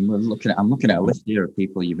 I mean, I'm looking at a list here of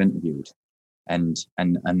people you've interviewed, and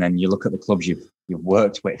then you look at the clubs you've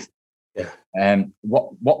worked with. Yeah.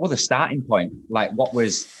 What were the starting point? Like, what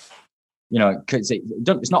was, because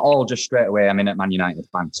it's not all just straight away. I'm in at Man United.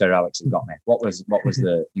 Bang, Sir Alex has got me. What was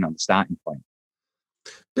the the starting point?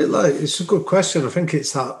 It's a good question. I think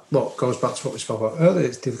it's that what goes back to what we spoke about earlier.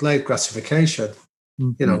 It's delayed gratification.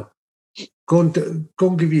 Go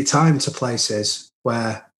and give your time to places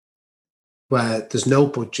where there's no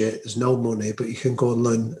budget, there's no money, but you can go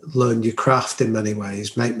and learn your craft in many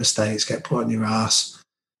ways, make mistakes, get put on your ass.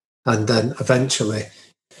 And then eventually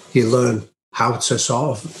you learn how to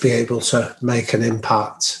sort of be able to make an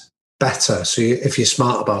impact better. So if you're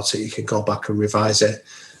smart about it, you can go back and revise it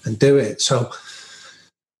and do it. So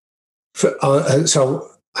I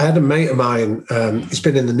had a mate of mine, he's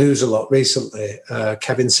been in the news a lot recently,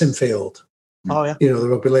 Kevin Sinfield. Oh, yeah. The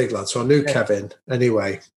rugby league lad. So I knew Kevin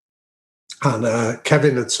anyway. And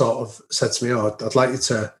Kevin had sort of said to me, I'd like you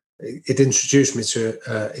to, he'd introduced me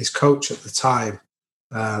to his coach at the time,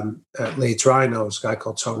 at Leeds Rhinos, a guy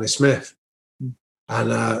called Tony Smith.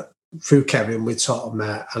 And through Kevin, we'd sort of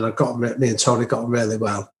met, and me and Tony got on really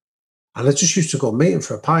well. And I just used to go and meet him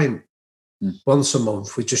for a pint once a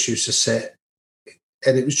month. We just used to sit,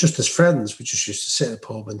 and it was just as friends. We just used to sit at the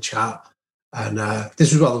pub and chat. And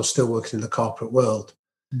this was while I was still working in the corporate world.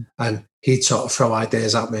 And he'd sort of throw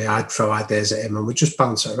ideas at me, I'd throw ideas at him, and we'd just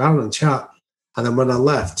bounce it around and chat. And then when I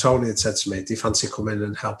left, Tony had said to me, do you fancy coming in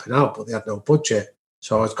and helping out? But they had no budget.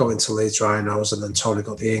 So I was going to Leeds Rhinos, and then Tony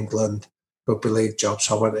got the England rugby league job.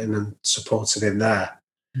 So I went in and supported him there.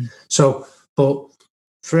 So, but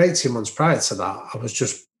for 18 months prior to that, I was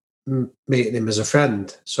just meeting him as a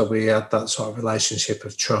friend. So we had that sort of relationship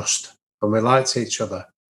of trust, and we liked each other.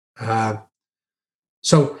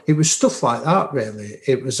 So it was stuff like that, really.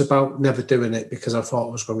 It was about never doing it because I thought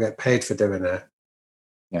I was going to get paid for doing it.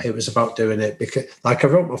 Yeah. It was about doing it because, like, I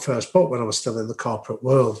wrote my first book when I was still in the corporate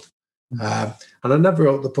world. And I never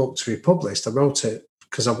wrote the book to be published. I wrote it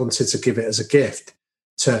because I wanted to give it as a gift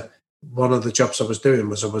to one of the jobs I was doing.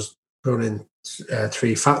 Was I was running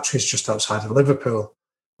 3 factories just outside of Liverpool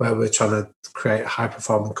where we're trying to create a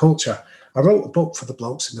high-performing culture. I wrote a book for the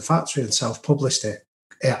blokes in the factory and self-published it.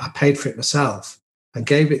 I paid for it myself and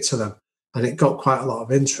gave it to them. And it got quite a lot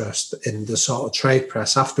of interest in the sort of trade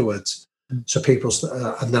press afterwards. So people,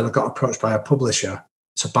 and then I got approached by a publisher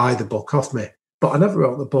to buy the book off me. But I never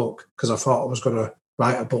wrote the book because I thought I was going to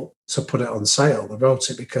write a book to put it on sale. I wrote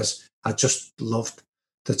it because I just loved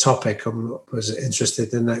the topic and was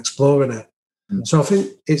interested in exploring it. So I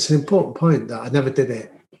think it's an important point that I never did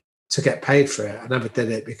it to get paid for it. I never did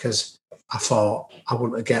it because I thought I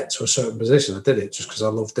wanted to get to a certain position. I did it just because I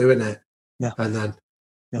love doing it. Yeah. And then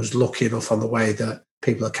I was lucky enough on the way that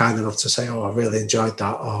people are kind enough to say, "Oh, I really enjoyed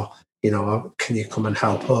that," or, "Can you come and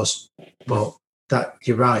help us?" But that,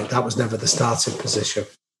 you're right, that was never the starting position.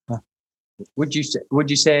 Would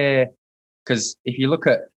you say, because if you look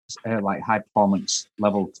at like high performance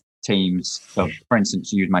level teams, so for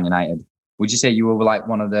instance, you use Man United, would you say you were like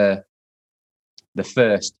one of the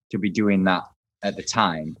first to be doing that at the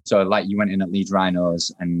time? So like you went in at Leeds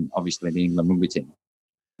Rhinos and obviously the England rugby team.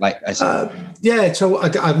 So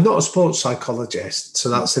I'm not a sports psychologist, so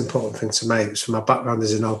that's the important thing to make. So my background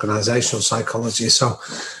is in organisational psychology. So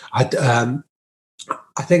I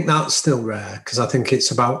think that's still rare because I think it's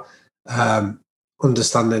about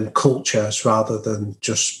understanding cultures rather than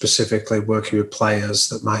just specifically working with players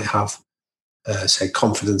that might have, say,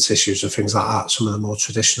 confidence issues or things like that, some of the more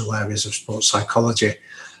traditional areas of sports psychology.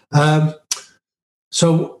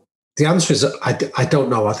 So the answer is I don't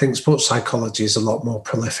know. I think sports psychology is a lot more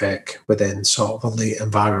prolific within sort of elite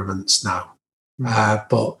environments now.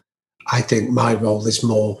 But I think my role is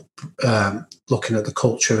more looking at the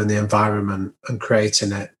culture and the environment and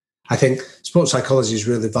creating it. I think sports psychology is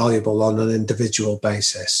really valuable on an individual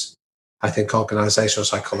basis. I think organisational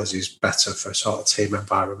psychology is better for sort of team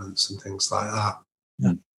environments and things like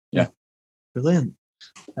that. Yeah. Brilliant.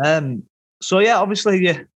 So yeah,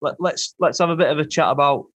 obviously, let's have a bit of a chat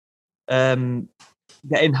about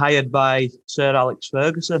getting hired by Sir Alex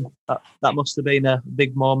Ferguson. That must have been a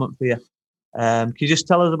big moment for you. Can you just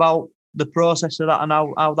tell us about the process of that and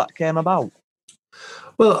how that came about?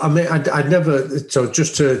 Well, I mean, I never. So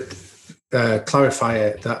just to clarify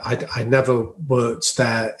it, that I never worked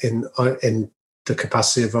there in the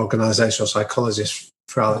capacity of organisational psychologist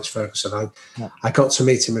for Alex Ferguson. I got to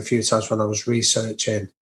meet him a few times when I was researching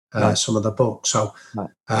some of the books. So,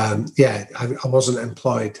 I wasn't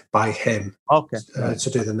employed by him to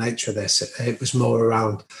do the nature of this. It was more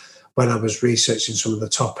around when I was researching some of the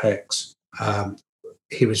topics.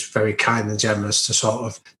 He was very kind and generous to sort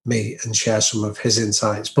of meet and share some of his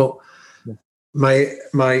insights. But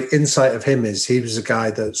my insight of him is he was a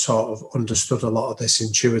guy that sort of understood a lot of this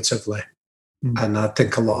intuitively. And I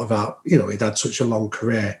think a lot of that, he'd had such a long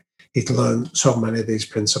career. He'd learned so many of these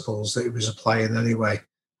principles that he was applying anyway.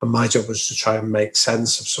 And my job was to try and make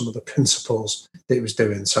sense of some of the principles that he was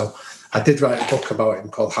doing. So I did write a book about him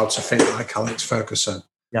called How to Think Like Alex Ferguson,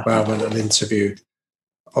 where I went and interviewed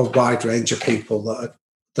a wide range of people that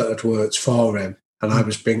had worked for him. And I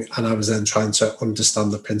was then trying to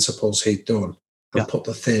understand the principles he'd done and put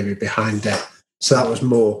the theory behind it. So that was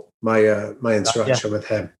more my interaction with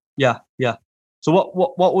him. Yeah. So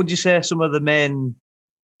what would you say some of the main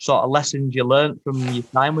sort of lessons you learned from your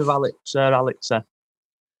time with Sir Alex?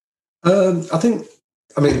 I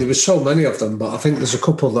mean, there were so many of them, but I think there's a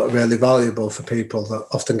couple that are really valuable for people that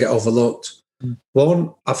often get overlooked.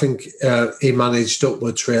 One, I think he managed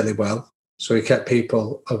upwards really well. So he kept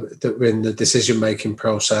people that were in the decision-making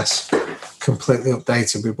process completely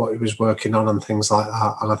updated with what he was working on and things like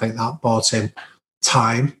that. And I think that bought him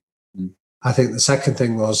time. I think the second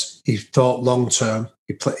thing was he thought long-term.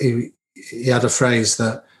 He had a phrase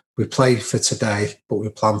that we play for today, but we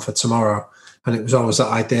plan for tomorrow. And it was always that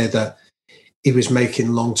idea that he was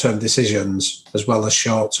making long-term decisions as well as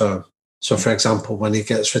short-term. So, for example, when he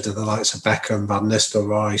gets rid of the likes of Beckham, Van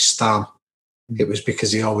Nistelrooy, Stan, it was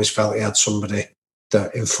because he always felt he had somebody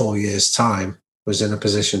that in 4 years' time was in a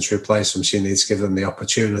position to replace them, so you need to give them the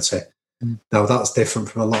opportunity. Now, that's different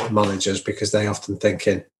from a lot of managers because they often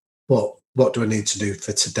thinking, what do I need to do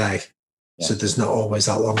for today? So there's not always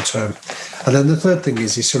that long term. And then the third thing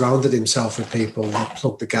is he surrounded himself with people that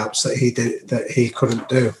plugged the gaps that he couldn't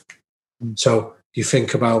do. So you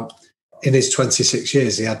think about in his 26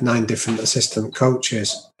 years, he had 9 different assistant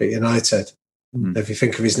coaches at United. If you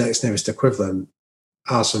think of his next nearest equivalent,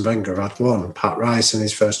 Arsene Wenger had 1, Pat Rice in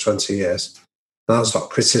his first 20 years. Now, that's not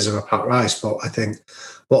criticism of Pat Rice, but I think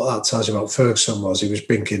what that tells you about Ferguson was he was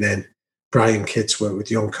bringing in Brian Kidd to work with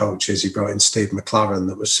young coaches. He brought in Steve McLaren,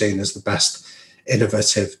 that was seen as the best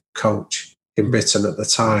innovative coach in Britain at the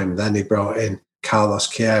time. Then he brought in Carlos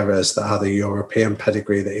Queiroz, that had a European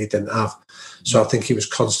pedigree that he didn't have. So I think he was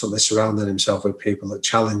constantly surrounding himself with people that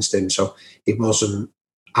challenged him. So he wasn't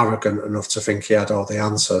arrogant enough to think he had all the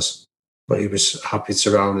answers, but he was happy to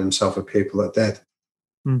surround himself with people that did.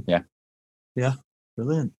 Yeah,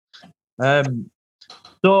 brilliant.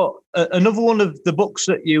 So another one of the books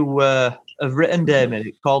that you have written, Damian,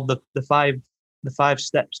 it's called the five the 5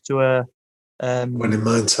 steps to a winning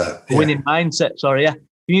mindset. Winning mindset. Sorry, yeah.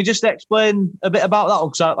 Can you just explain a bit about that one?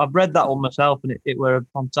 Because I've read that one myself, and it were a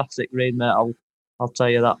fantastic read, mate. I'll tell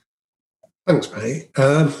you that. Thanks, mate.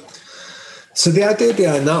 So the idea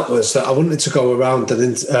behind that was that I wanted to go around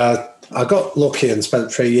and I got lucky and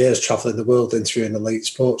spent 3 years travelling the world interviewing elite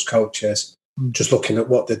sports coaches, just looking at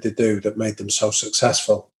what did they do that made them so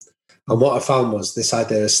successful. And what I found was this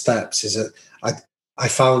idea of steps is that I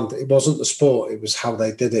found it wasn't the sport, it was how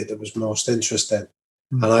they did it that was most interesting.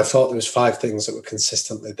 And I thought there was 5 things that were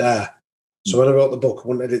consistently there. So when I wrote the book, I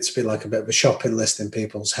wanted it to be like a bit of a shopping list in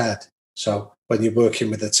people's head. So when you're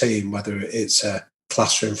working with a team, whether it's a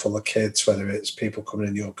classroom full of kids, whether it's people coming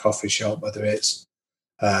in your coffee shop, whether it's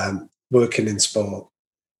working in sport,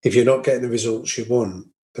 if you're not getting the results you want,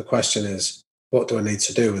 the question is, what do I need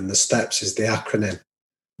to do? And the steps is the acronym.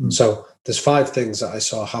 So there's 5 things that I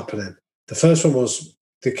saw happening. The first one was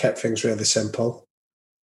they kept things really simple.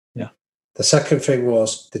 Yeah. The second thing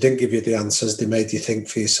was they didn't give you the answers. They made you think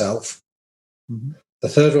for yourself. The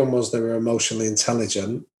third one was they were emotionally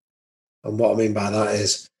intelligent. And what I mean by that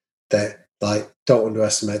is they don't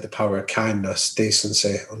underestimate the power of kindness,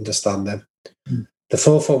 decency, understanding. The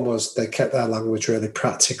fourth one was they kept their language really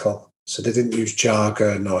practical. So they didn't use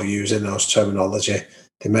jargon or use in-house terminology.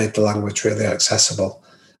 They made the language really accessible.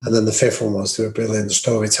 And then the fifth one was they were brilliant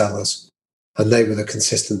storytellers. And they were the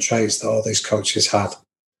consistent traits that all these coaches had.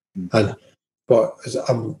 And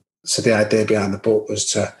so the idea behind the book was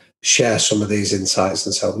to share some of these insights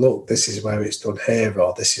and say, look, this is where it's done here,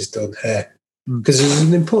 or this is done here. Because there's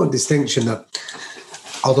an important distinction that,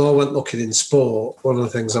 although I went looking in sport, one of the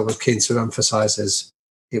things I was keen to emphasise is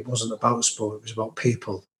it wasn't about sport, it was about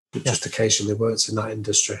people who just occasionally worked in that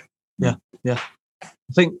industry. Yeah. I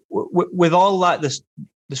think with all like this,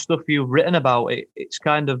 the stuff you've written about, it's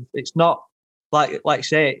kind of, it's not like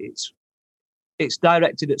say it's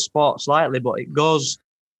directed at sport slightly, but it goes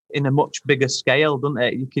in a much bigger scale, doesn't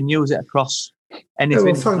it? You can use it across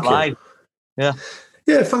anything in life.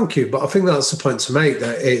 Yeah, thank you. But I think that's the point to make,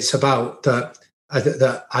 that it's about that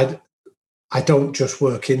I don't just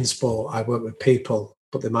work in sport, I work with people,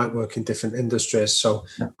 but they might work in different industries. So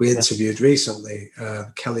we interviewed recently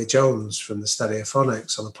Kelly Jones from the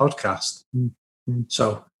Stereophonics on the podcast.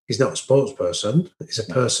 So he's not a sports person, he's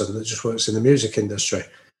a person that just works in the music industry.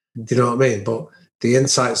 Do you know what I mean? But the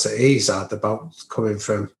insights that he's had about coming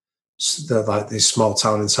from this small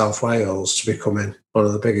town in South Wales to becoming one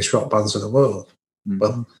of the biggest rock bands in the world.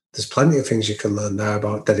 Well, there's plenty of things you can learn there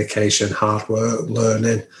about dedication, hard work,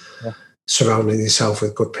 learning, surrounding yourself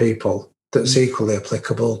with good people. That's equally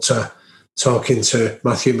applicable to talking to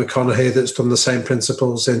Matthew McConaughey, that's done the same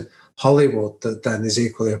principles in Hollywood, that then is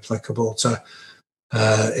equally applicable to,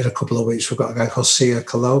 in a couple of weeks, we've got a guy called Sia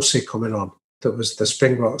Colosi coming on, that was the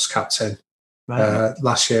Springboks captain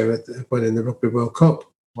last year winning the Rugby World Cup.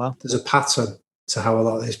 Wow. There's a pattern to how a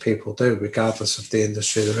lot of these people do, regardless of the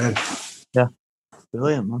industry they're in. Yeah.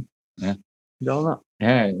 Brilliant, man. Yeah. You know that?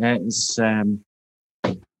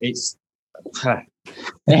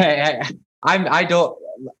 I don't.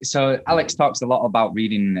 So Alex talks a lot about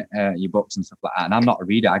reading your books and stuff like that, and I'm not a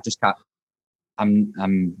reader. I just can't.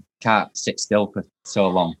 Can't sit still for so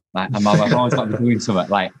long. Like I'm always got to be doing something.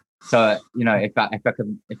 Like so, you know, if I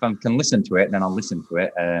can listen to it, then I'll listen to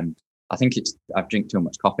it. I think I've drank too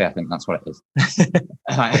much coffee. I think that's what it is.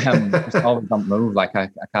 I just always don't move. Like I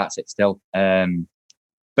can't sit still.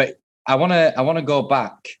 But I want to go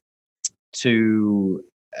back to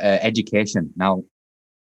education. Now,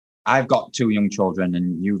 I've got 2 young children,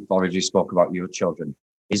 and you've already spoke about your children.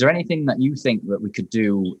 Is there anything that you think that we could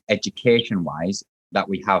do education-wise that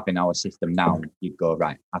we have in our system now? You'd go,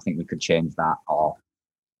 right, I think we could change that, or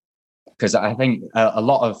because I think a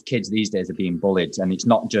lot of kids these days are being bullied, and it's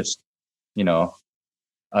not just, you know,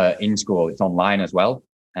 in school, it's online as well.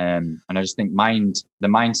 And I just think the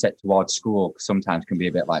mindset towards school sometimes can be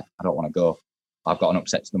a bit like, I don't want to go. I've got an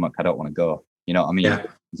upset stomach. I don't want to go. You know what I mean? Yeah.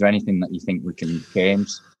 Is there anything that you think we can change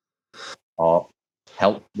or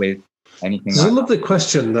help with? Anything? There's a lovely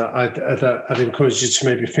question that I'd encourage you to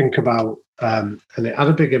maybe think about, and it had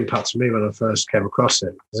a big impact on me when I first came across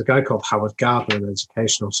it. There's a guy called Howard Gardner, an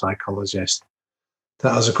educational psychologist,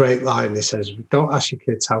 that has a great line. He says, don't ask your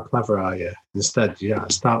kids how clever are you. Instead,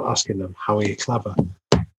 start asking them, how are you clever?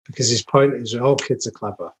 Because his point is all kids are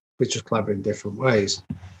clever. We're just clever in different ways.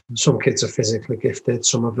 Some kids are physically gifted,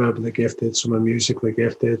 some are verbally gifted, some are musically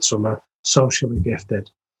gifted, some are socially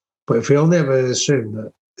gifted. But if we only ever assume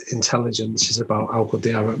that intelligence is about how good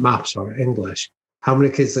they are at maths or at English, how many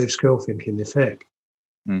kids leave school thinking they're fake?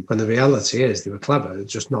 When the reality is they were clever,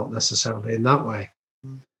 just not necessarily in that way.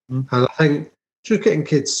 And I think just getting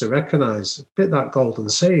kids to recognise, bit that golden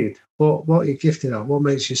seed. What you're gifted at, what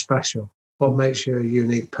makes you special, what makes you a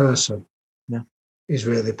unique person, is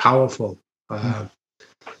really powerful.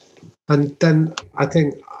 And then I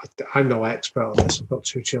think I'm no expert on this. I've got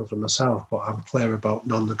 2 children myself, but I'm clear about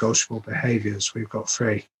non-negotiable behaviours. We've got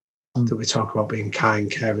 3 that we talk about being kind,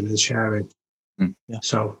 caring, and sharing.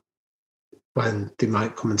 So when they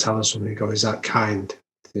might come and tell us something, you go, "Is that kind?"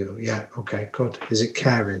 Yeah, okay, good. Is it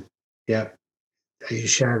caring? Yeah. Are you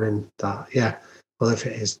sharing that? Yeah. Well, if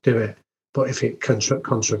it is, do it. But if it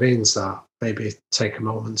contravenes that, maybe take a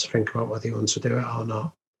moment to think about whether you want to do it or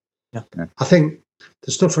not. I think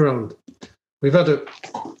the stuff around, we've had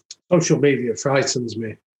social media frightens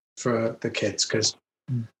me for the kids, because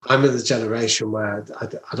I'm in the generation where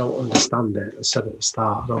I don't understand it. I said at the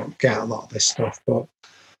start, I don't get a lot of this stuff, but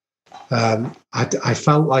I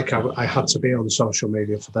felt like I had to be on social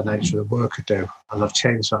media for the nature of the work I do, and I've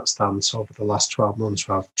changed that stance over the last 12 months,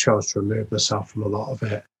 where I've chose to remove myself from a lot of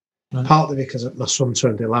it. Partly because my son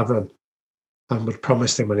turned 11, and we'd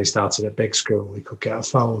promised him when he started at big school he could get a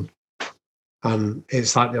phone. And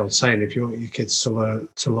it's like the old saying, if you want your kids to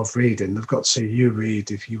love reading, they've got to see you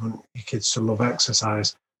read. If you want your kids to love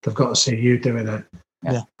exercise, they've got to see you doing it.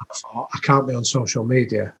 I thought, I can't be on social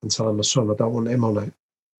media and tell my son I don't want him on it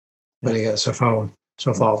when he gets a phone.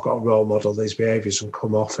 So I thought, I've got to role model these behaviours and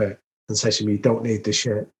come off it and say to him, you don't need the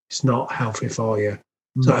shit. It's not healthy for you.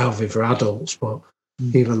 It's not healthy for adults, but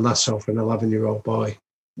even less so for an 11-year-old boy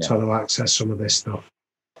trying to access some of this stuff.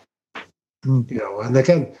 And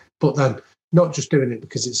again, but then not just doing it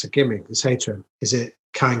because it's a gimmick. You say to him, is it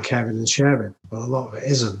kind, caring, and sharing? Well, a lot of it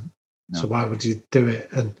isn't. So why would you do it?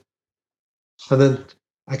 And then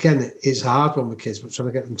again, it's a hard one with kids, but trying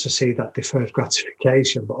to get them to see that deferred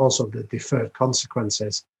gratification, but also the deferred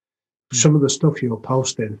consequences. Some of the stuff you're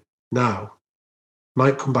posting now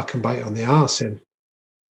might come back and bite you on the arse in.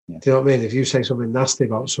 Do you know what I mean? If you say something nasty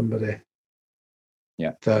about somebody,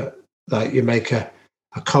 that you make a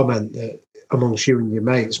comment that amongst you and your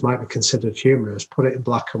mates might be considered humorous, put it in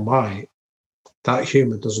black and white, that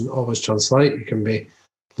humour doesn't always translate. You can be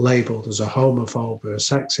labelled as a homophobe or a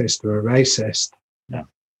sexist or a racist,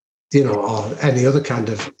 or any other kind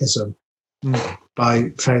of ism by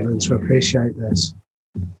failing to appreciate this.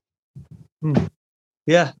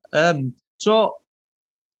 So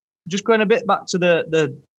just going a bit back to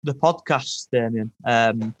the podcast, Damian.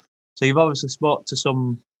 So you've obviously spoke to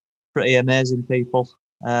some pretty amazing people.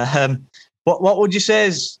 What would you say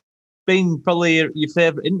has been probably your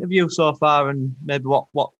favourite interview so far, and maybe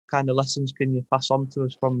what kind of lessons can you pass on to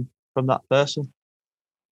us from that person?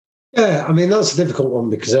 Yeah, I mean, that's a difficult one,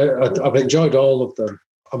 because I've enjoyed all of them.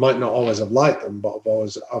 I might not always have liked them, but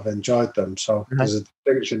I've enjoyed them. So there's a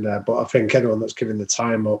distinction there. But I think anyone that's giving the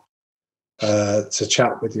time up to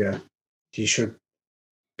chat with you, you should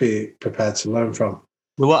be prepared to learn from.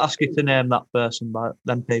 We won't ask you to name that person, by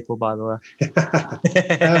the way.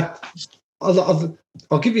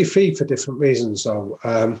 I'll give you 3 for different reasons, though.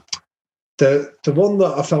 The one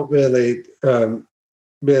that I felt really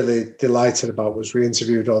delighted about was we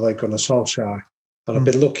interviewed Ole Gunnar Solskjaer, and I've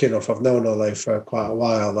been lucky enough. I've known Ole for quite a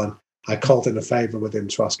while, and I called in a favour with him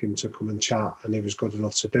to ask him to come and chat, and he was good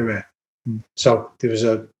enough to do it. So there was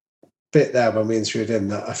a bit there when we interviewed him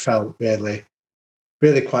that I felt really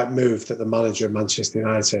quite moved that the manager of Manchester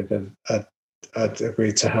United had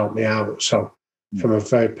agreed to help me out. So from a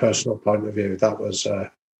very personal point of view, that was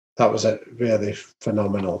really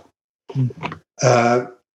phenomenal.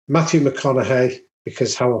 Matthew McConaughey,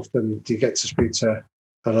 because how often do you get to speak to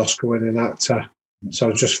an Oscar-winning actor?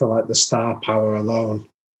 So just for like the star power alone,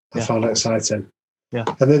 I found exciting.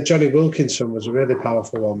 And then Johnny Wilkinson was a really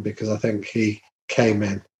powerful one, because I think he came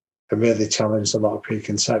in and really challenged a lot of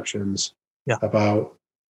preconceptions about,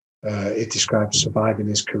 he described surviving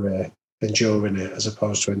his career, enduring it as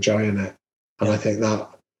opposed to enjoying it. And I think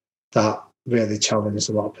that really challenged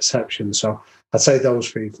a lot of perceptions. So I'd say those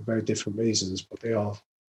 3 for very different reasons, but they all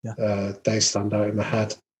they stand out in my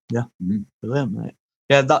head. Brilliant, mate.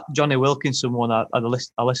 That Johnny Wilkinson one, I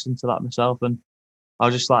listened to that myself, and I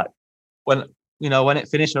was just like, when it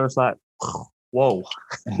finished, I was like, whoa.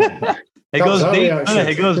 It goes deep.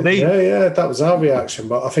 Yeah, that was our reaction,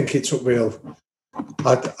 but I think it took real.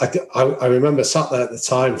 I remember sat there at the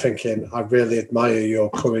time thinking, I really admire your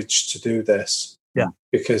courage to do this.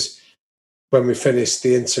 Because when we finished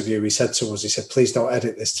the interview, he said to us, please don't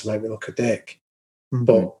edit this to make me look a dick.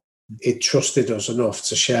 But he trusted us enough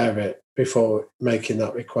to share it before making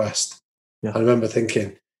that request. I remember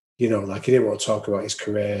thinking, he didn't want to talk about his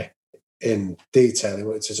career in detail. He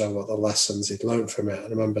wanted to talk about the lessons he'd learned from it. And I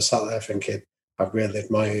remember sat there thinking, I really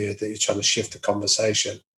admire you that you're trying to shift the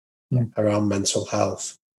conversation around mental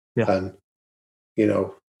health. Yeah. And, you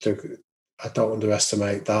know, I don't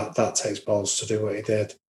underestimate that. That takes balls to do what he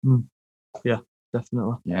did. Yeah,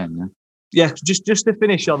 definitely. Yeah, no. Yeah, just to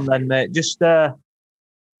finish on then, mate, just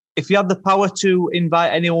if you had the power to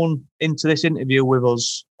invite anyone into this interview with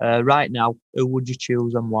us right now, who would you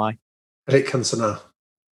choose and why? Eric Cantona.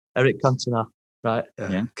 Eric Cantona, right?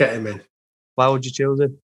 Yeah. Get him in. Why would you choose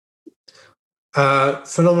him?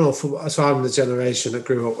 Phenomenal. So I'm the generation that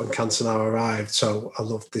grew up when Cantona arrived. So I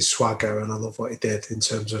loved his swagger and I love what he did in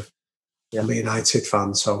terms of I'm a United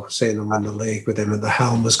fan. So seeing him win the league with him at the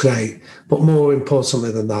helm was great. But more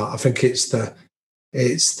importantly than that, I think it's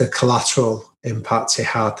the collateral impact he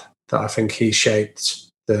had that I think he shaped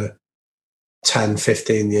the 10,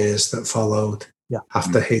 15 years that followed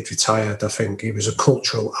after he'd retired. I think he was a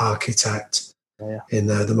cultural architect in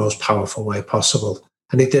the most powerful way possible.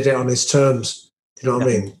 And he did it on his terms. You know what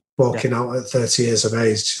I mean? Walking out at 30 years of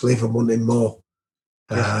age, leaving wanting more.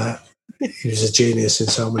 He was a genius in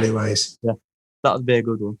so many ways. Yeah, that would be a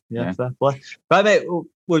good one. Yeah. Fair play. Right, mate,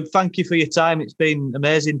 well, thank you for your time. It's been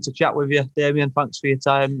amazing to chat with you, Damian. Thanks for your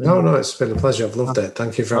time. No, it's been a pleasure. I've loved it.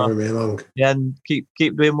 Thank you for having me along. Yeah, and keep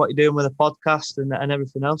doing what you're doing with the podcast and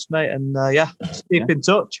everything else, mate. And keep in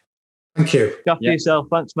touch. Thank you. Look after yourself.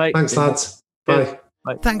 Thanks, mate. Thanks, lads. Bye.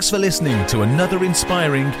 Bye. Thanks for listening to another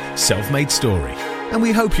inspiring self-made story, and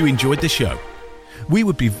we hope you enjoyed the show. We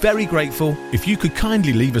would be very grateful if you could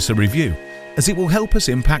kindly leave us a review, as it will help us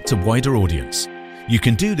impact a wider audience. You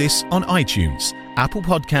can do this on iTunes, Apple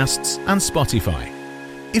Podcasts and Spotify.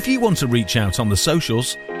 If you want to reach out on the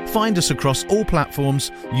socials, find us across all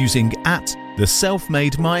platforms using @the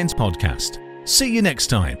Self-Made Minds Podcast. See you next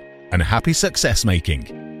time, and happy success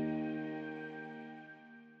making.